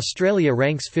 Australia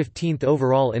ranks 15th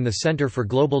overall in the Centre for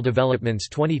Global Development's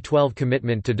 2012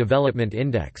 Commitment to Development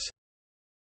Index.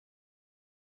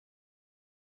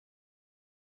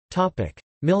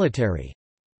 Military.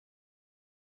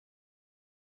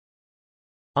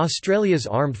 Australia's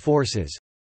armed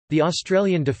forces—the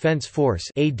Australian Defence Force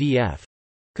 (ADF),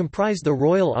 comprise the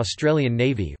Royal Australian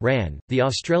Navy (RAN), the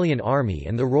Australian Army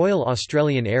and the Royal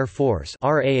Australian Air Force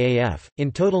 (RAAF),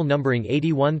 in total numbering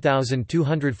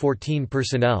 81,214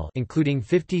 personnel including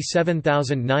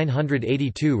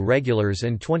 57,982 regulars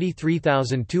and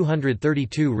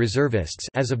 23,232 reservists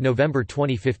as of November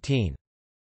 2015.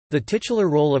 The titular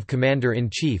role of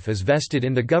Commander-in-Chief is vested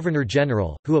in the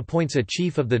Governor-General, who appoints a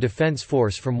Chief of the Defense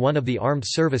Force from one of the armed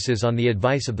services on the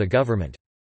advice of the government.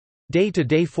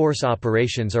 Day-to-day force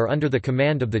operations are under the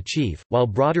command of the Chief, while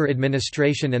broader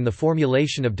administration and the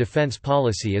formulation of defense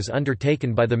policy is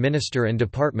undertaken by the Minister and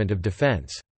Department of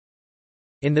Defense.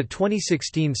 In the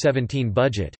 2016-17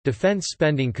 budget, defense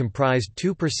spending comprised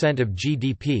 2% of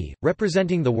GDP,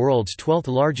 representing the world's 12th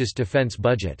largest defense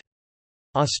budget.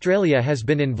 Australia has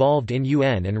been involved in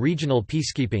UN and regional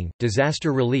peacekeeping,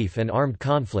 disaster relief and armed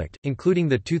conflict, including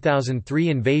the 2003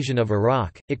 invasion of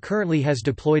Iraq. It currently has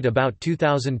deployed about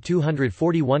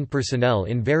 2,241 personnel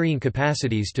in varying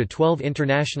capacities to 12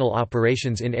 international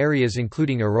operations in areas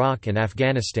including Iraq and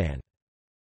Afghanistan.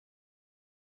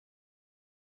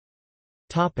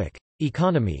 Topic: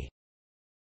 Economy.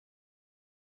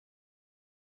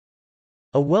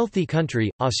 A wealthy country,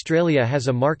 Australia has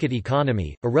a market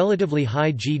economy, a relatively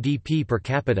high GDP per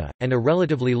capita, and a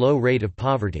relatively low rate of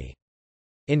poverty.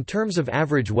 In terms of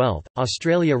average wealth,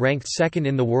 Australia ranked second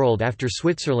in the world after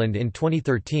Switzerland in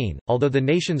 2013, although the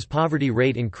nation's poverty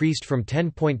rate increased from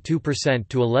 10.2%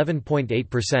 to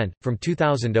 11.8%, from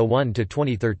 2001 to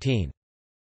 2013.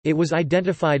 It was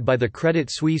identified by the Credit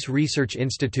Suisse Research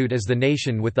Institute as the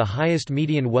nation with the highest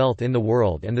median wealth in the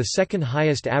world and the second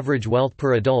highest average wealth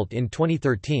per adult in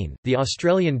 2013. The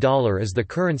Australian dollar is the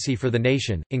currency for the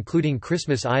nation, including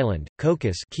Christmas Island,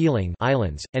 Cocos Keeling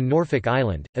Islands, and Norfolk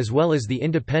Island, as well as the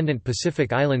independent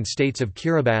Pacific Island states of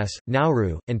Kiribati,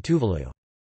 Nauru, and Tuvalu.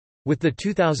 With the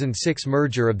 2006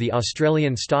 merger of the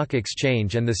Australian Stock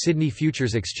Exchange and the Sydney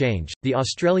Futures Exchange, the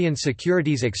Australian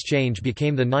Securities Exchange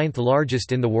became the 9th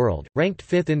largest in the world, ranked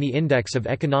 5th in the Index of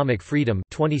Economic Freedom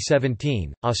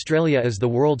 2017. Australia is the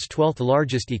world's 12th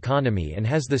largest economy and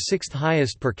has the 6th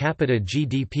highest per capita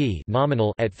GDP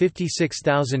nominal at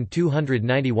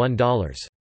 $56,291.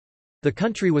 The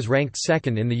country was ranked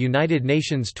second in the United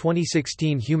Nations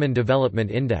 2016 Human Development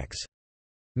Index.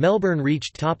 Melbourne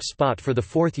reached top spot for the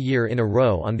 4th year in a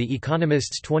row on The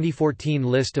Economist's 2014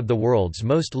 list of the world's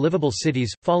most livable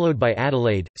cities, followed by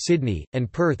Adelaide, Sydney,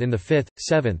 and Perth in the 5th,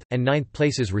 7th, and 9th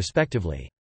places respectively.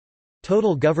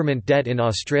 Total government debt in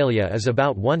Australia is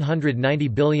about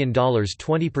 $190 billion,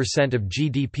 20% of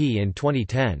GDP in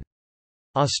 2010.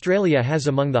 Australia has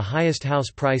among the highest house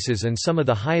prices and some of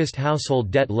the highest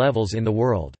household debt levels in the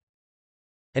world.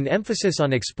 An emphasis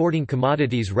on exporting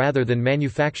commodities rather than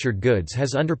manufactured goods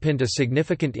has underpinned a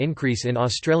significant increase in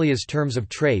Australia's terms of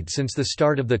trade since the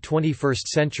start of the 21st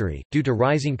century, due to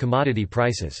rising commodity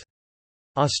prices.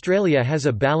 Australia has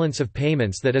a balance of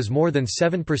payments that is more than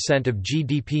 7% of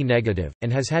GDP negative,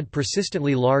 and has had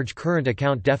persistently large current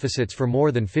account deficits for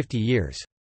more than 50 years.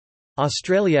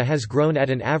 Australia has grown at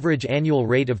an average annual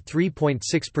rate of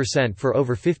 3.6% for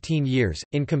over 15 years,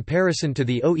 in comparison to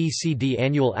the OECD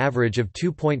annual average of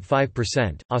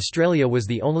 2.5%. Australia was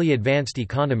the only advanced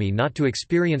economy not to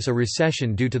experience a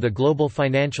recession due to the global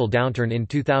financial downturn in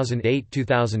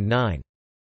 2008-2009.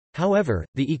 However,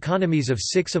 the economies of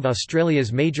 6 of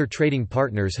Australia's major trading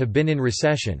partners have been in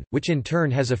recession, which in turn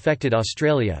has affected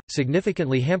Australia,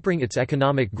 significantly hampering its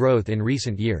economic growth in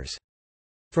recent years.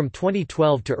 From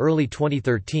 2012 to early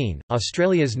 2013,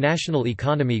 Australia's national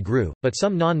economy grew, but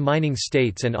some non-mining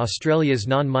states and Australia's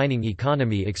non-mining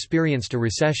economy experienced a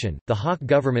recession. The Hawke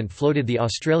government floated the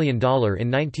Australian dollar in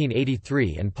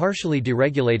 1983 and partially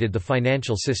deregulated the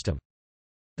financial system.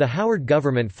 The Howard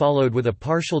government followed with a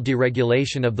partial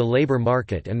deregulation of the labour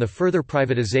market and the further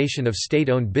privatisation of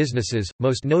state-owned businesses,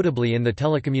 most notably in the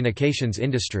telecommunications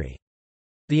industry.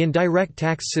 The indirect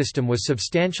tax system was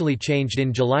substantially changed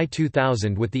in July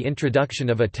 2000 with the introduction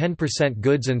of a 10%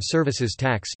 goods and services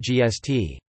tax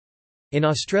 (GST). In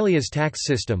Australia's tax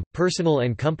system, personal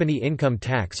and company income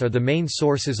tax are the main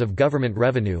sources of government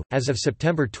revenue. As of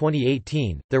September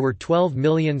 2018, there were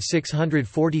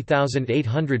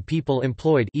 12,640,800 people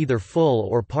employed, either full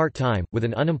or part-time, with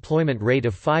an unemployment rate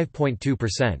of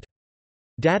 5.2%.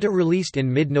 Data released in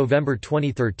mid-November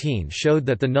 2013 showed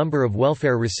that the number of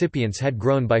welfare recipients had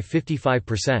grown by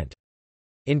 55%.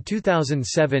 In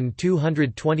 2007,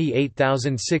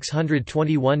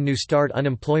 228,621 New Start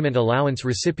unemployment allowance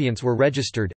recipients were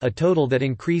registered, a total that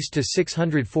increased to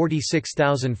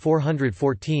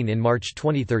 646,414 in March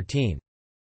 2013.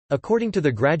 According to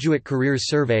the Graduate Careers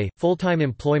Survey, full-time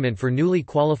employment for newly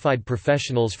qualified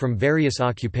professionals from various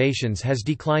occupations has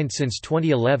declined since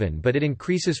 2011, but it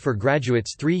increases for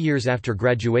graduates 3 years after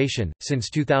graduation. Since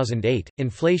 2008,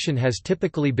 inflation has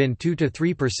typically been 2 to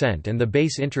 3% and the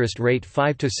base interest rate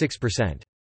 5 to 6%.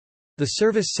 The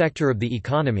service sector of the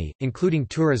economy, including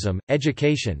tourism,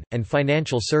 education, and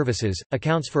financial services,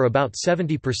 accounts for about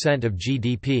 70% of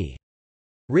GDP.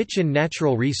 Rich in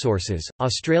natural resources,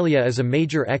 Australia is a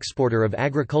major exporter of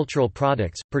agricultural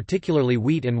products, particularly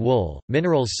wheat and wool,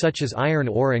 minerals such as iron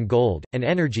ore and gold, and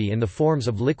energy in the forms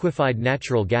of liquefied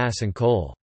natural gas and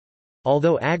coal.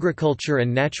 Although agriculture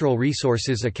and natural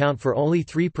resources account for only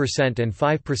 3% and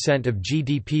 5% of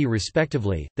GDP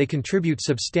respectively, they contribute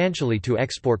substantially to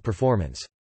export performance.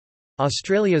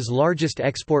 Australia's largest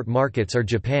export markets are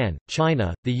Japan,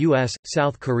 China, the US,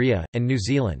 South Korea, and New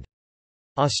Zealand.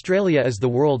 Australia is the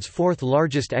world's fourth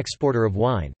largest exporter of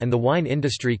wine, and the wine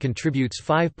industry contributes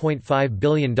 $5.5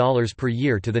 billion per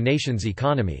year to the nation's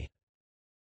economy.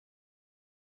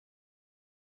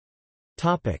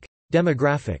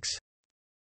 Demographics.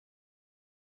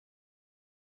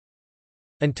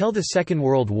 Until the Second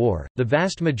World War, the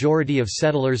vast majority of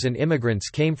settlers and immigrants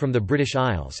came from the British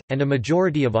Isles, and a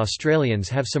majority of Australians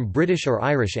have some British or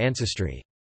Irish ancestry.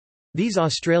 These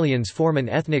Australians form an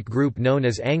ethnic group known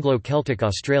as Anglo-Celtic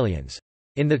Australians.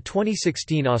 In the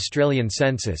 2016 Australian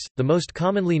census, the most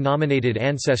commonly nominated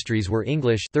ancestries were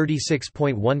English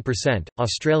 36.1%,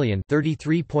 Australian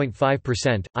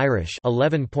 33.5%, Irish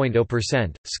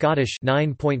 11.0%, Scottish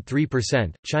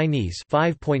 9.3%, Chinese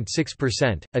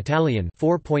 5.6%, Italian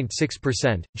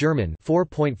 4.6%, German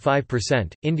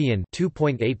 4.5%, Indian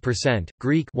 2.8%,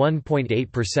 Greek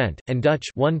 1.8%, and Dutch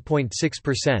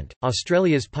 1.6%.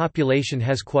 Australia's population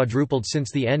has quadrupled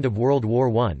since the end of World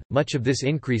War I, much of this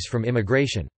increase from immigration.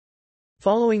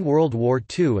 Following World War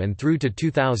II and through to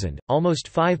 2000,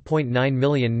 almost 5.9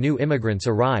 million new immigrants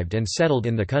arrived and settled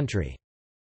in the country.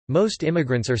 Most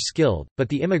immigrants are skilled, but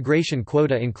the immigration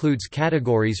quota includes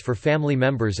categories for family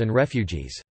members and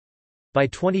refugees. By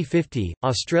 2050,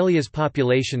 Australia's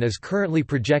population is currently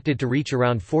projected to reach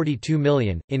around 42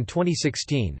 million. In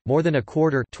 2016, more than a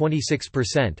quarter,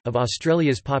 26%, of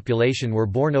Australia's population were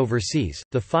born overseas.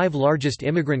 The five largest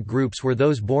immigrant groups were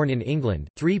those born in England,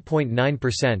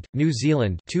 3.9%, New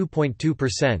Zealand,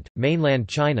 2.2%, mainland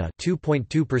China,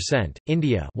 2.2%,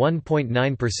 India,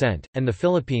 1.9%, and the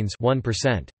Philippines,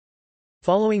 1%.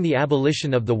 Following the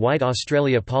abolition of the White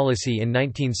Australia policy in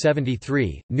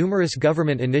 1973, numerous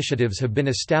government initiatives have been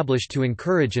established to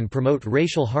encourage and promote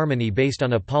racial harmony based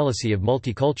on a policy of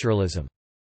multiculturalism.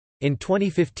 In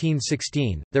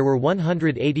 2015-16, there were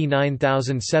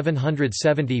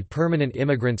 189,770 permanent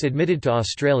immigrants admitted to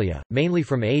Australia, mainly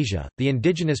from Asia. The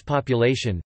indigenous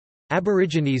population,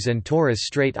 Aborigines and Torres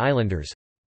Strait Islanders,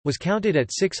 was counted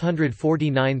at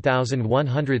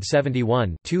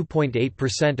 649,171,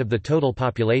 2.8% of the total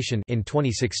population in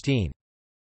 2016.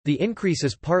 The increase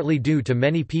is partly due to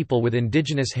many people with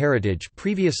indigenous heritage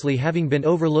previously having been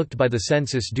overlooked by the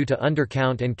census due to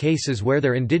undercount and cases where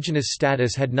their indigenous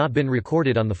status had not been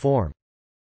recorded on the form.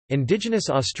 Indigenous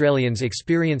Australians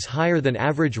experience higher than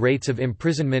average rates of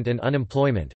imprisonment and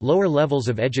unemployment, lower levels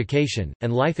of education,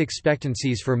 and life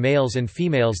expectancies for males and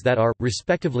females that are,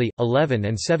 respectively, 11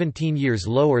 and 17 years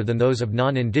lower than those of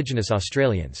non-Indigenous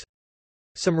Australians.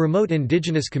 Some remote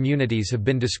Indigenous communities have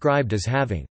been described as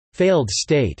having failed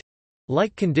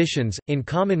state-like conditions. In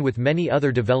common with many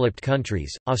other developed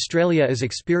countries, Australia is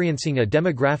experiencing a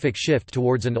demographic shift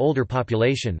towards an older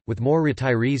population, with more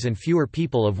retirees and fewer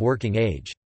people of working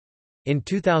age. In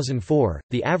 2004,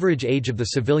 the average age of the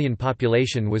civilian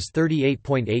population was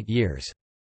 38.8 years.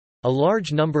 A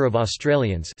large number of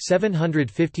Australians,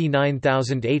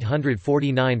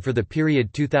 759,849 for the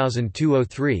period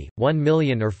 2002-03, 1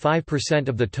 million or 5%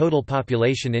 of the total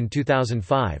population in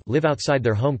 2005, live outside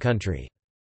their home country.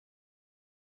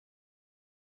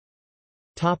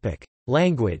 Topic: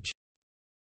 Language.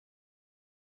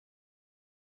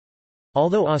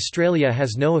 Although Australia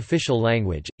has no official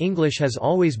language, English has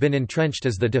always been entrenched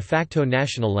as the de facto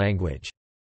national language.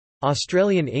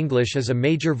 Australian English is a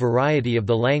major variety of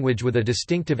the language with a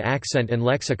distinctive accent and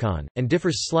lexicon, and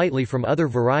differs slightly from other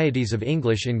varieties of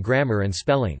English in grammar and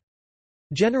spelling.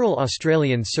 General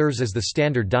Australian serves as the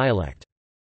standard dialect.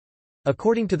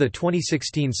 According to the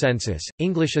 2016 census,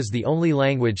 English is the only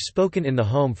language spoken in the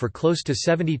home for close to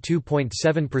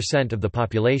 72.7% of the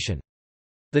population.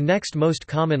 The next most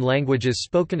common languages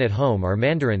spoken at home are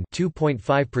Mandarin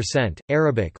 2.5%,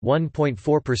 Arabic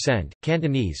 1.4%,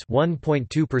 Cantonese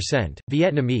 1.2%,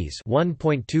 Vietnamese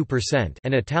 1.2%,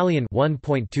 and Italian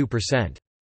 1.2%.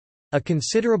 A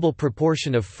considerable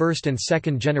proportion of first and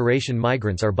second generation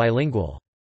migrants are bilingual.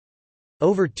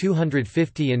 Over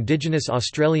 250 indigenous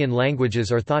Australian languages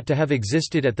are thought to have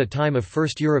existed at the time of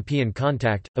first European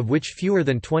contact, of which fewer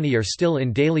than 20 are still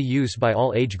in daily use by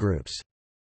all age groups.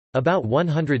 About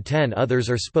 110 others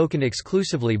are spoken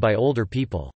exclusively by older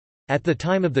people. At the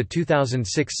time of the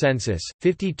 2006 census,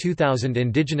 52,000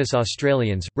 Indigenous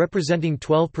Australians, representing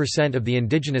 12% of the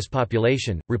Indigenous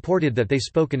population, reported that they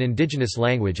spoke an Indigenous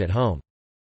language at home.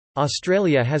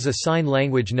 Australia has a sign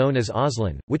language known as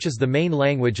Auslan, which is the main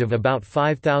language of about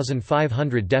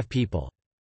 5,500 deaf people.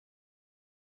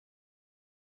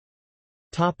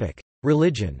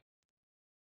 Religion.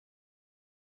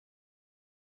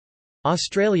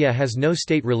 Australia has no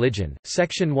state religion.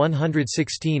 Section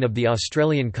 116 of the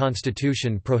Australian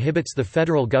Constitution prohibits the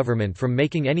federal government from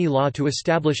making any law to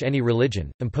establish any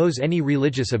religion, impose any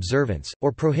religious observance,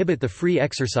 or prohibit the free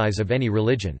exercise of any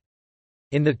religion.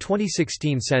 In the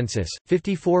 2016 census,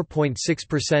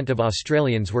 54.6% of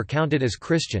Australians were counted as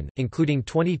Christian, including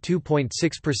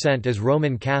 22.6% as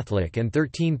Roman Catholic and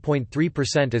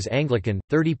 13.3% as Anglican.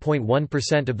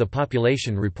 30.1% of the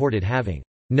population reported having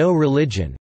no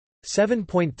religion.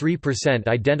 7.3%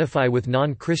 identify with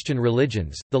non-Christian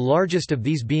religions, the largest of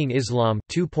these being Islam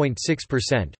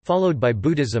 2.6%, followed by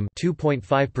Buddhism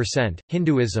 2.5%,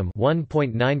 Hinduism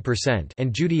 1.9%,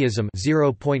 and Judaism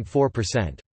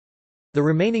 0.4%. The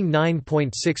remaining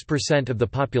 9.6% of the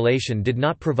population did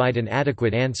not provide an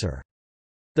adequate answer.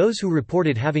 Those who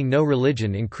reported having no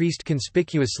religion increased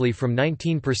conspicuously from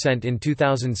 19% in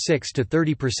 2006 to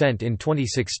 30% in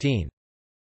 2016.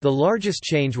 The largest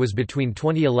change was between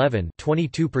 2011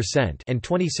 (22%) and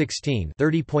 2016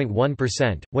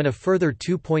 (30.1%), when a further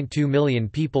 2.2 million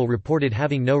people reported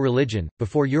having no religion.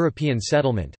 Before European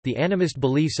settlement, the animist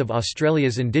beliefs of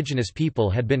Australia's Indigenous people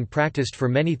had been practiced for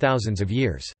many thousands of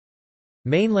years.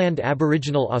 Mainland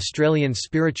Aboriginal Australian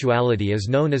spirituality is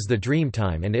known as the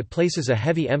Dreamtime, and it places a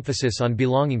heavy emphasis on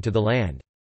belonging to the land.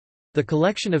 The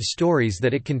collection of stories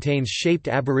that it contains shaped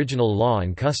Aboriginal law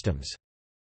and customs.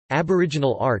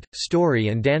 Aboriginal art, story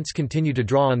and dance continue to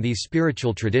draw on these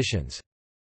spiritual traditions.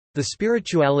 The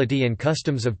spirituality and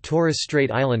customs of Torres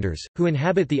Strait Islanders, who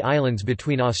inhabit the islands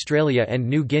between Australia and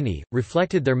New Guinea,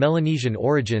 reflected their Melanesian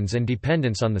origins and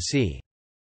dependence on the sea.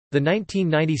 The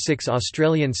 1996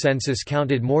 Australian census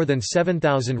counted more than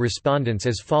 7,000 respondents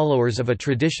as followers of a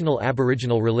traditional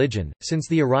Aboriginal religion. Since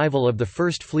the arrival of the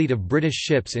first fleet of British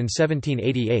ships in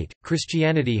 1788,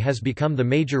 Christianity has become the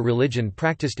major religion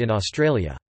practiced in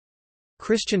Australia.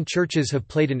 Christian churches have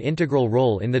played an integral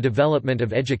role in the development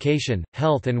of education,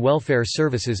 health and welfare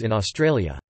services in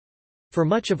Australia. For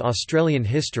much of Australian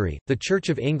history, the Church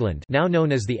of England, now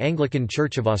known as the Anglican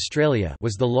Church of Australia,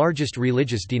 was the largest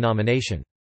religious denomination.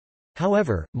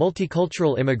 However,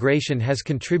 multicultural immigration has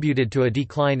contributed to a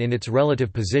decline in its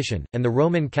relative position, and the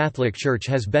Roman Catholic Church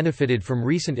has benefited from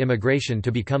recent immigration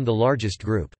to become the largest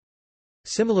group.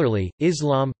 Similarly,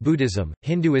 Islam, Buddhism,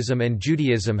 Hinduism, and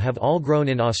Judaism have all grown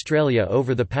in Australia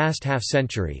over the past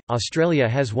half-century. Australia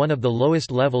has one of the lowest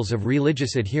levels of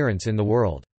religious adherence in the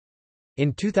world.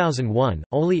 In 2001,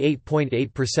 only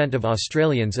 8.8% of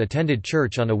Australians attended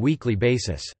church on a weekly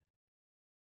basis.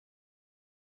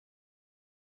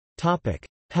 Topic: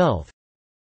 Health.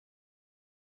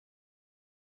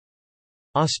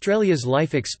 Australia's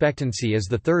life expectancy is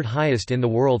the third highest in the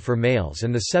world for males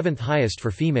and the seventh highest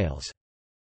for females.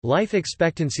 Life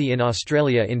expectancy in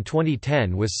Australia in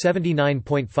 2010 was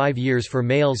 79.5 years for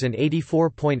males and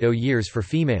 84.0 years for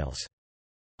females.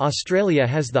 Australia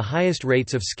has the highest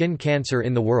rates of skin cancer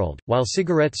in the world, while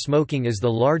cigarette smoking is the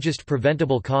largest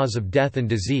preventable cause of death and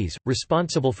disease,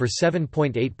 responsible for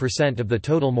 7.8% of the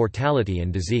total mortality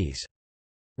and disease.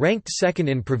 Ranked second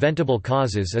in preventable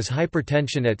causes is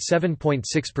hypertension at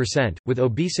 7.6%, with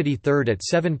obesity third at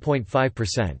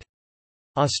 7.5%.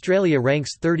 Australia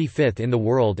ranks 35th in the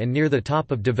world and near the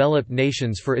top of developed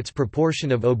nations for its proportion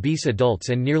of obese adults,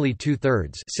 and nearly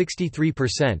two-thirds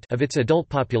 (63%) of its adult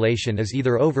population is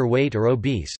either overweight or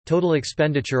obese. Total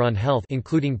expenditure on health,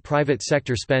 including private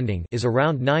sector spending, is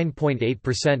around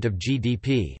 9.8% of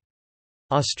GDP.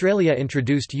 Australia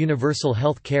introduced universal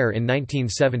health care in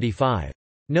 1975.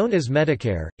 Known as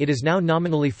Medicare, it is now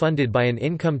nominally funded by an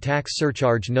income tax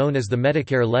surcharge known as the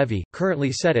Medicare levy,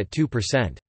 currently set at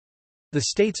 2%. The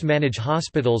states manage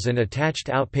hospitals and attached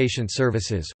outpatient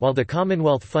services, while the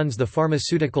Commonwealth funds the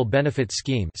Pharmaceutical Benefit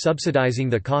Scheme, subsidizing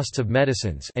the costs of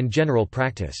medicines, and general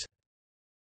practice.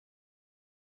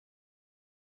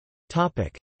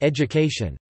 Topic: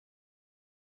 Education.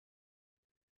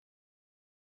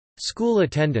 School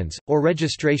attendance, or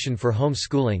registration for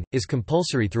homeschooling, is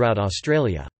compulsory throughout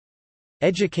Australia.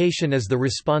 Education is the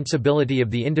responsibility of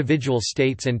the individual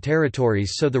states and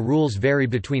territories, so the rules vary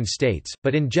between states,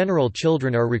 but in general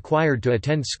children are required to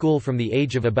attend school from the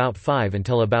age of about 5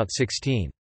 until about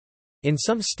 16. In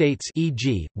some states,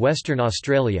 e.g., Western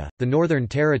Australia, the Northern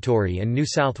Territory and New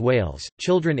South Wales,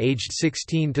 children aged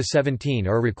 16 to 17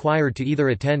 are required to either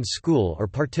attend school or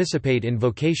participate in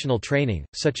vocational training,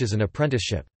 such as an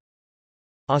apprenticeship.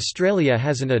 Australia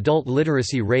has an adult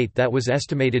literacy rate that was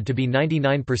estimated to be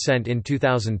 99% in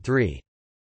 2003.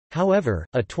 However,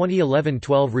 a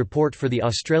 2011-12 report for the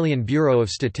Australian Bureau of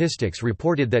Statistics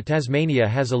reported that Tasmania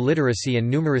has a literacy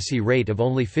and numeracy rate of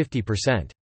only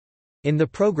 50%. In the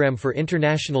Programme for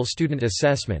International Student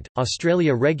Assessment,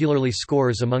 Australia regularly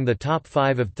scores among the top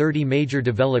 5 of 30 major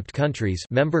developed countries,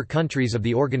 member countries of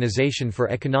the Organisation for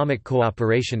Economic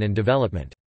Cooperation and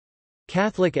Development.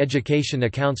 Catholic education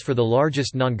accounts for the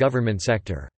largest non-government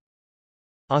sector.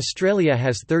 Australia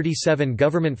has 37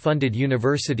 government-funded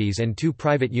universities and 2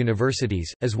 private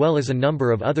universities, as well as a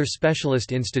number of other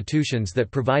specialist institutions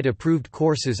that provide approved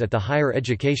courses at the higher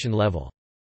education level.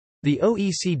 The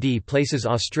OECD places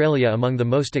Australia among the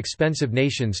most expensive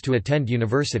nations to attend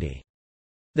university.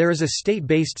 There is a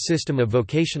state-based system of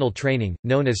vocational training,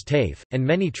 known as TAFE, and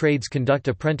many trades conduct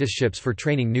apprenticeships for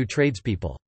training new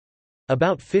tradespeople.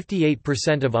 About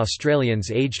 58% of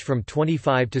Australians aged from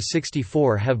 25 to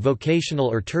 64 have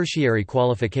vocational or tertiary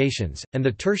qualifications, and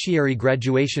the tertiary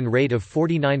graduation rate of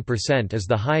 49% is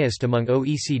the highest among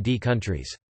OECD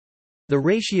countries. The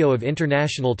ratio of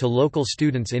international to local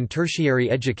students in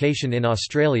tertiary education in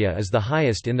Australia is the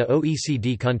highest in the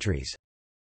OECD countries.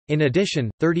 In addition,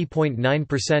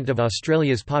 30.9% of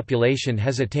Australia's population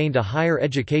has attained a higher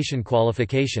education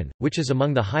qualification, which is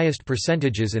among the highest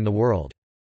percentages in the world.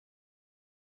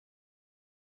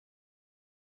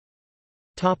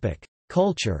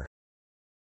 Culture.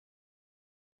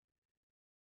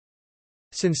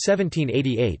 Since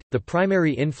 1788, the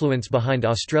primary influence behind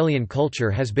Australian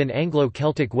culture has been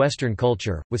Anglo-Celtic Western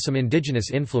culture, with some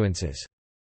indigenous influences.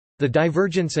 The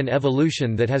divergence and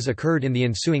evolution that has occurred in the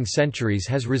ensuing centuries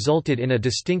has resulted in a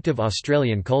distinctive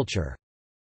Australian culture.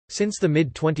 Since the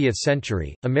mid-20th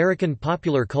century, American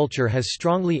popular culture has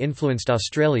strongly influenced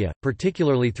Australia,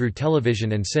 particularly through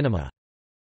television and cinema.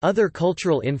 Other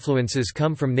cultural influences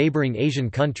come from neighbouring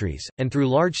Asian countries, and through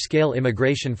large-scale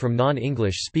immigration from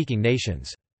non-English-speaking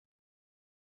nations.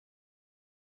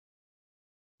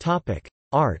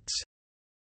 Arts.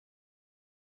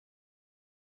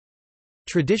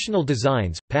 Traditional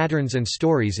designs, patterns and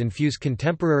stories infuse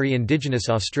contemporary Indigenous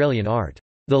Australian art,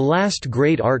 the last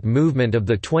great art movement of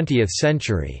the 20th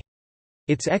century.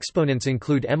 Its exponents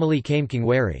include Emily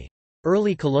Kamkingweri.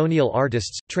 Early colonial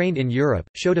artists, trained in Europe,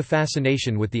 showed a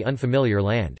fascination with the unfamiliar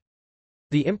land.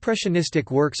 The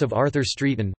impressionistic works of Arthur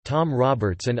Streeton, Tom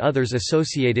Roberts and others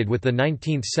associated with the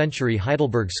 19th-century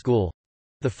Heidelberg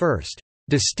School—the first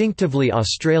distinctively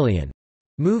Australian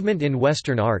movement in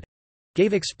Western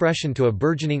art—gave expression to a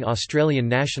burgeoning Australian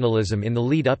nationalism in the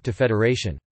lead-up to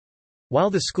Federation. While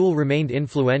the school remained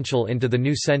influential into the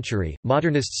new century,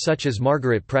 modernists such as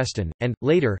Margaret Preston, and,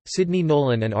 later, Sidney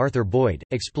Nolan and Arthur Boyd,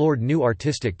 explored new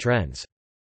artistic trends.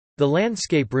 The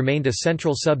landscape remained a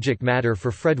central subject matter for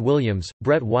Fred Williams,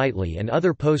 Brett Whiteley and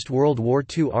other post-World War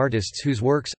II artists whose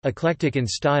works, eclectic in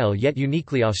style yet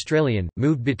uniquely Australian,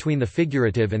 moved between the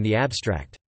figurative and the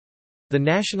abstract. The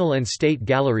national and state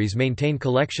galleries maintain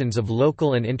collections of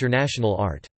local and international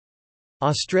art.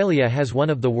 Australia has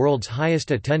one of the world's highest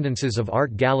attendances of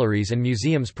art galleries and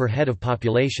museums per head of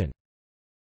population.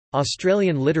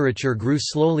 Australian literature grew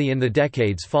slowly in the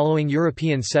decades following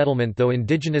European settlement, though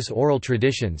Indigenous oral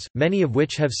traditions, many of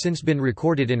which have since been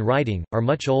recorded in writing, are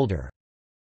much older.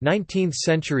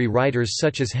 19th-century writers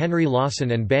such as Henry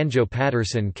Lawson and Banjo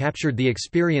Paterson captured the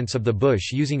experience of the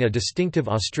bush using a distinctive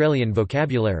Australian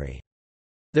vocabulary.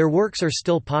 Their works are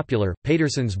still popular.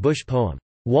 Paterson's bush poem,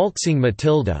 "Waltzing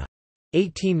Matilda",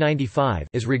 1895,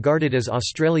 is regarded as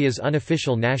Australia's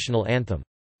unofficial national anthem.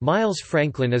 Miles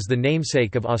Franklin is the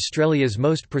namesake of Australia's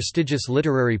most prestigious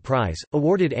literary prize,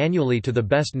 awarded annually to the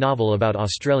best novel about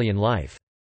Australian life.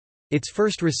 Its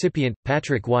first recipient,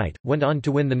 Patrick White, went on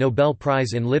to win the Nobel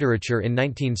Prize in Literature in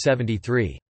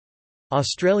 1973.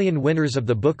 Australian winners of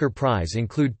the Booker Prize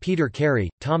include Peter Carey,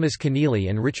 Thomas Keneally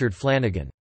and Richard Flanagan.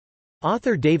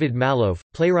 Author David Malouf,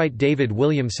 playwright David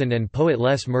Williamson and poet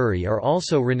Les Murray are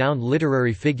also renowned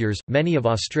literary figures. Many of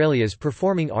Australia's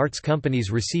performing arts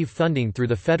companies receive funding through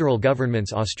the federal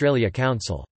government's Australia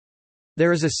Council.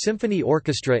 There is a symphony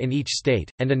orchestra in each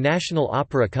state, and a national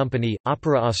opera company,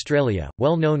 Opera Australia,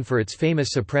 well known for its famous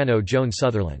soprano Joan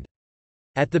Sutherland.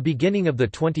 At the beginning of the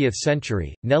 20th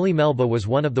century, Nellie Melba was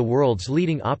one of the world's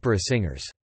leading opera singers.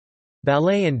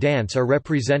 Ballet and dance are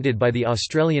represented by the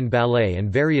Australian Ballet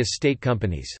and various state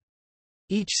companies.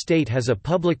 Each state has a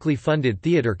publicly funded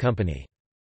theatre company.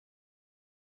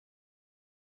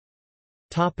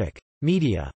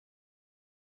 Media.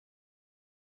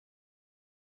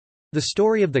 The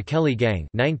Story of the Kelly Gang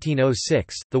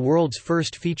 1906, the world's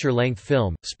first feature-length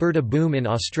film, spurred a boom in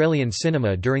Australian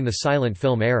cinema during the silent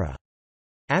film era.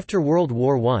 After World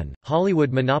War I,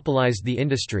 Hollywood monopolised the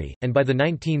industry, and by the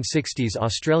 1960s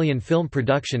Australian film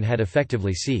production had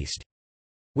effectively ceased.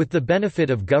 With the benefit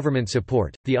of government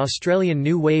support, the Australian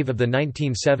new wave of the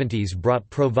 1970s brought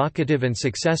provocative and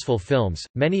successful films,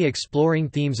 many exploring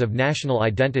themes of national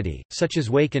identity, such as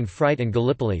Wake and Fright and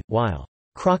Gallipoli, while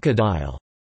Crocodile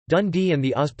Dundee and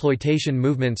the Ozploitation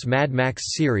movement's Mad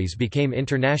Max series became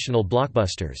international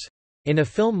blockbusters. In a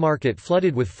film market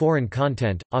flooded with foreign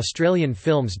content, Australian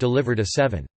films delivered a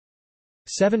 7%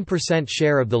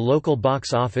 share of the local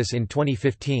box office in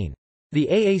 2015. The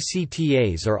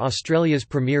AACTAs are Australia's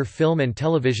premier film and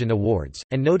television awards,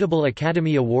 and notable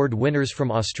Academy Award winners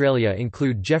from Australia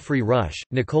include Geoffrey Rush,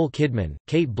 Nicole Kidman,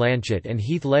 Cate Blanchett and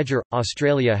Heath Ledger.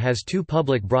 Australia has two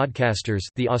public broadcasters,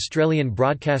 the Australian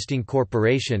Broadcasting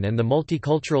Corporation and the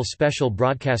Multicultural Special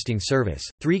Broadcasting Service,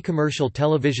 three commercial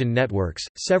television networks,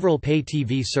 several pay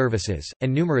TV services,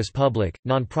 and numerous public,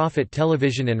 non-profit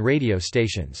television and radio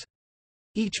stations.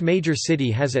 Each major city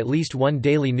has at least one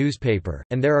daily newspaper,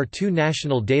 and there are two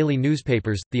national daily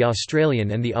newspapers, The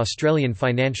Australian and The Australian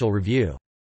Financial Review.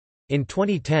 In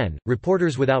 2010,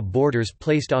 Reporters Without Borders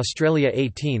placed Australia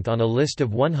 18th on a list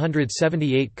of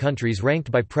 178 countries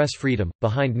ranked by press freedom,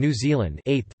 behind New Zealand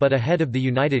 8th but ahead of the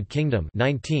United Kingdom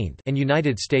 19th and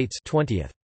United States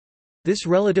 20th. This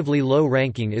relatively low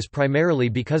ranking is primarily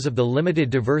because of the limited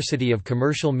diversity of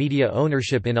commercial media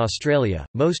ownership in Australia.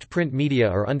 Most print media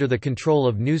are under the control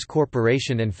of News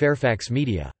Corporation and Fairfax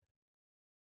Media.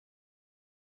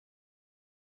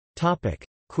 Topic: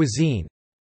 Cuisine.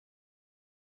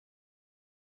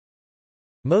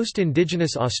 Most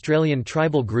indigenous Australian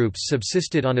tribal groups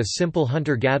subsisted on a simple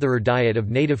hunter-gatherer diet of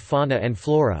native fauna and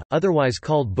flora, otherwise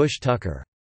called bush tucker.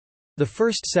 The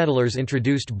first settlers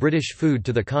introduced British food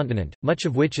to the continent, much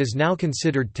of which is now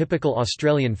considered typical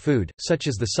Australian food, such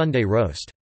as the Sunday roast.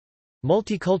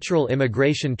 Multicultural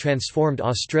immigration transformed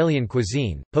Australian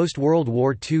cuisine. Post-World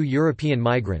War II European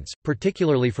migrants,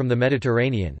 particularly from the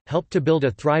Mediterranean, helped to build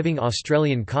a thriving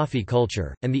Australian coffee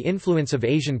culture, and the influence of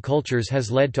Asian cultures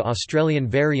has led to Australian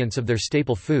variants of their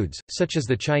staple foods, such as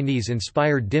the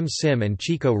Chinese-inspired dim sum and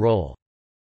Chico roll.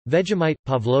 Vegemite,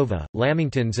 pavlova,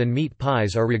 lamingtons and meat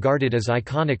pies are regarded as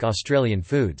iconic Australian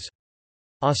foods.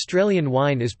 Australian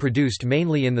wine is produced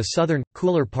mainly in the southern,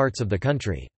 cooler parts of the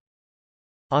country.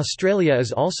 Australia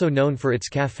is also known for its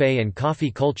café and coffee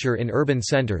culture in urban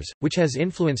centres, which has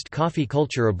influenced coffee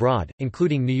culture abroad,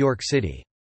 including New York City.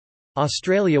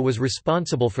 Australia was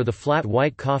responsible for the flat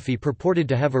white coffee purported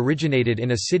to have originated in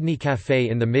a Sydney café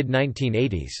in the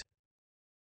mid-1980s.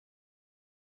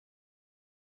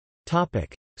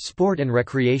 Sport and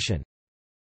recreation.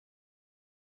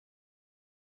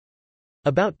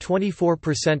 About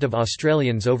 24% of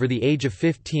Australians over the age of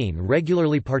 15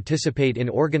 regularly participate in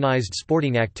organised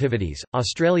sporting activities.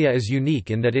 Australia is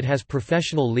unique in that it has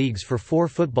professional leagues for 4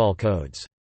 football codes.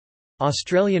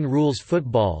 Australian rules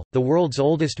football, the world's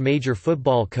oldest major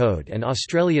football code and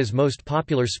Australia's most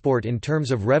popular sport in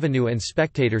terms of revenue and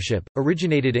spectatorship,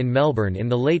 originated in Melbourne in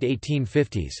the late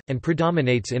 1850s, and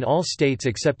predominates in all states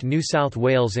except New South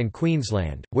Wales and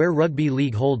Queensland, where rugby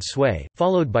league holds sway,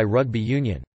 followed by rugby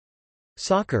union.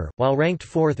 Soccer, while ranked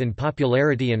 4th in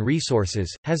popularity and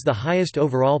resources, has the highest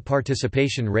overall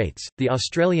participation rates. The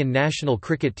Australian national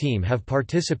cricket team have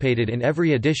participated in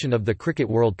every edition of the Cricket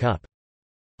World Cup.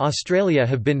 Australia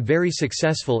have been very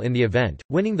successful in the event,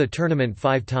 winning the tournament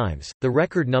 5 times, the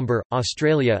record number.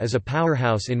 Australia is a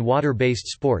powerhouse in water-based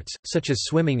sports, such as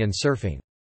swimming and surfing.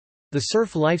 The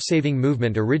surf lifesaving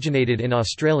movement originated in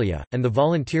Australia, and the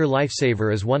volunteer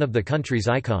lifesaver is one of the country's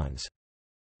icons.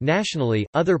 Nationally,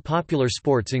 other popular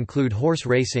sports include horse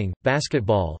racing,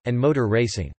 basketball, and motor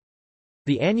racing.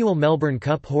 The annual Melbourne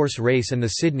Cup horse race and the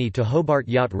Sydney to Hobart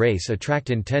yacht race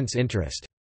attract intense interest.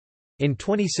 In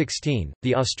 2016,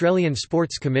 the Australian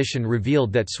Sports Commission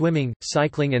revealed that swimming,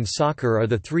 cycling and soccer are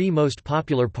the 3 most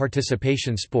popular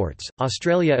participation sports.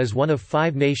 Australia is one of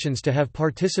 5 nations to have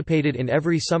participated in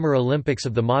every Summer Olympics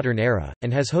of the modern era,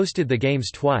 and has hosted the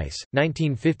Games twice,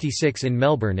 1956 in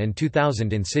Melbourne and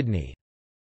 2000 in Sydney.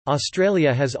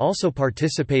 Australia has also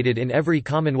participated in every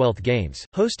Commonwealth Games,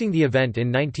 hosting the event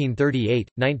in 1938,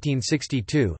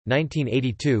 1962,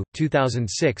 1982,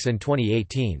 2006 and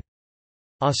 2018.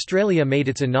 Australia made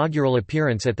its inaugural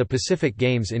appearance at the Pacific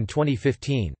Games in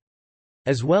 2015.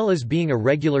 As well as being a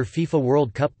regular FIFA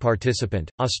World Cup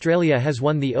participant, Australia has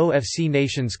won the OFC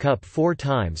Nations Cup 4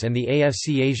 times and the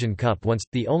AFC Asian Cup once,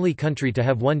 the only country to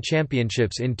have won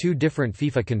championships in 2 different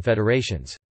FIFA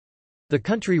confederations. The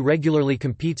country regularly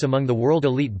competes among the world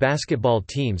elite basketball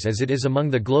teams as it is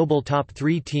among the global top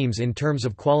 3 teams in terms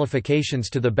of qualifications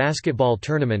to the basketball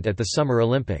tournament at the Summer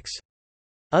Olympics.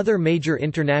 Other major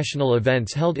international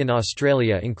events held in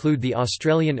Australia include the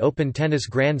Australian Open Tennis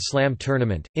Grand Slam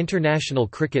Tournament, international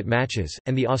cricket matches,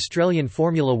 and the Australian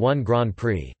Formula One Grand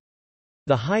Prix.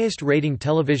 The highest-rating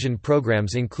television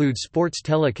programs include sports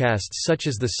telecasts such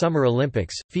as the Summer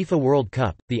Olympics, FIFA World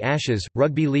Cup, the Ashes,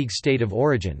 Rugby League State of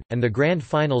Origin, and the grand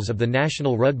finals of the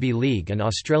National Rugby League and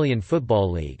Australian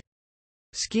Football League.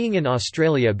 Skiing in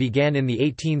Australia began in the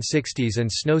 1860s and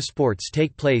snow sports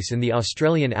take place in the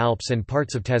Australian Alps and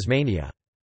parts of Tasmania.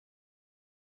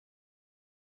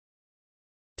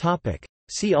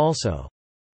 See also: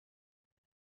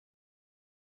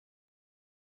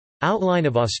 Outline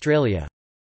of Australia,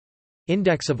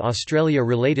 Index of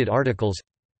Australia-related articles.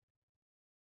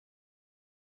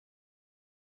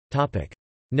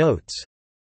 Notes.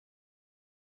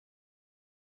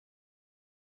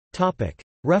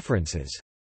 References.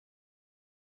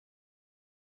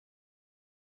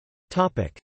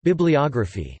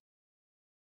 Bibliography.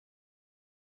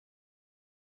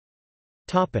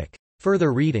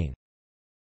 Further reading.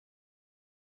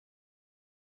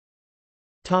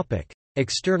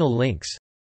 External links.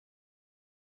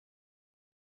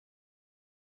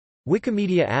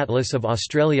 Wikimedia Atlas of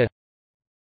Australia.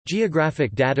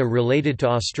 Geographic data related to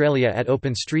Australia at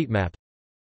OpenStreetMap.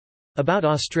 About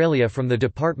Australia from the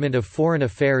Department of Foreign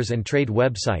Affairs and Trade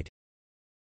website.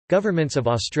 Governments of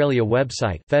Australia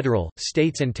website, federal,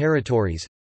 states and territories.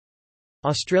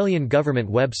 Australian government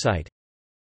website.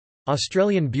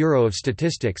 Australian Bureau of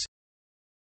Statistics.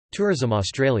 Tourism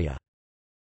Australia.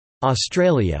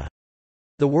 Australia.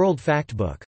 The World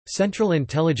Factbook. Central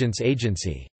Intelligence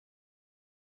Agency.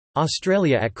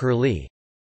 Australia at Curlie.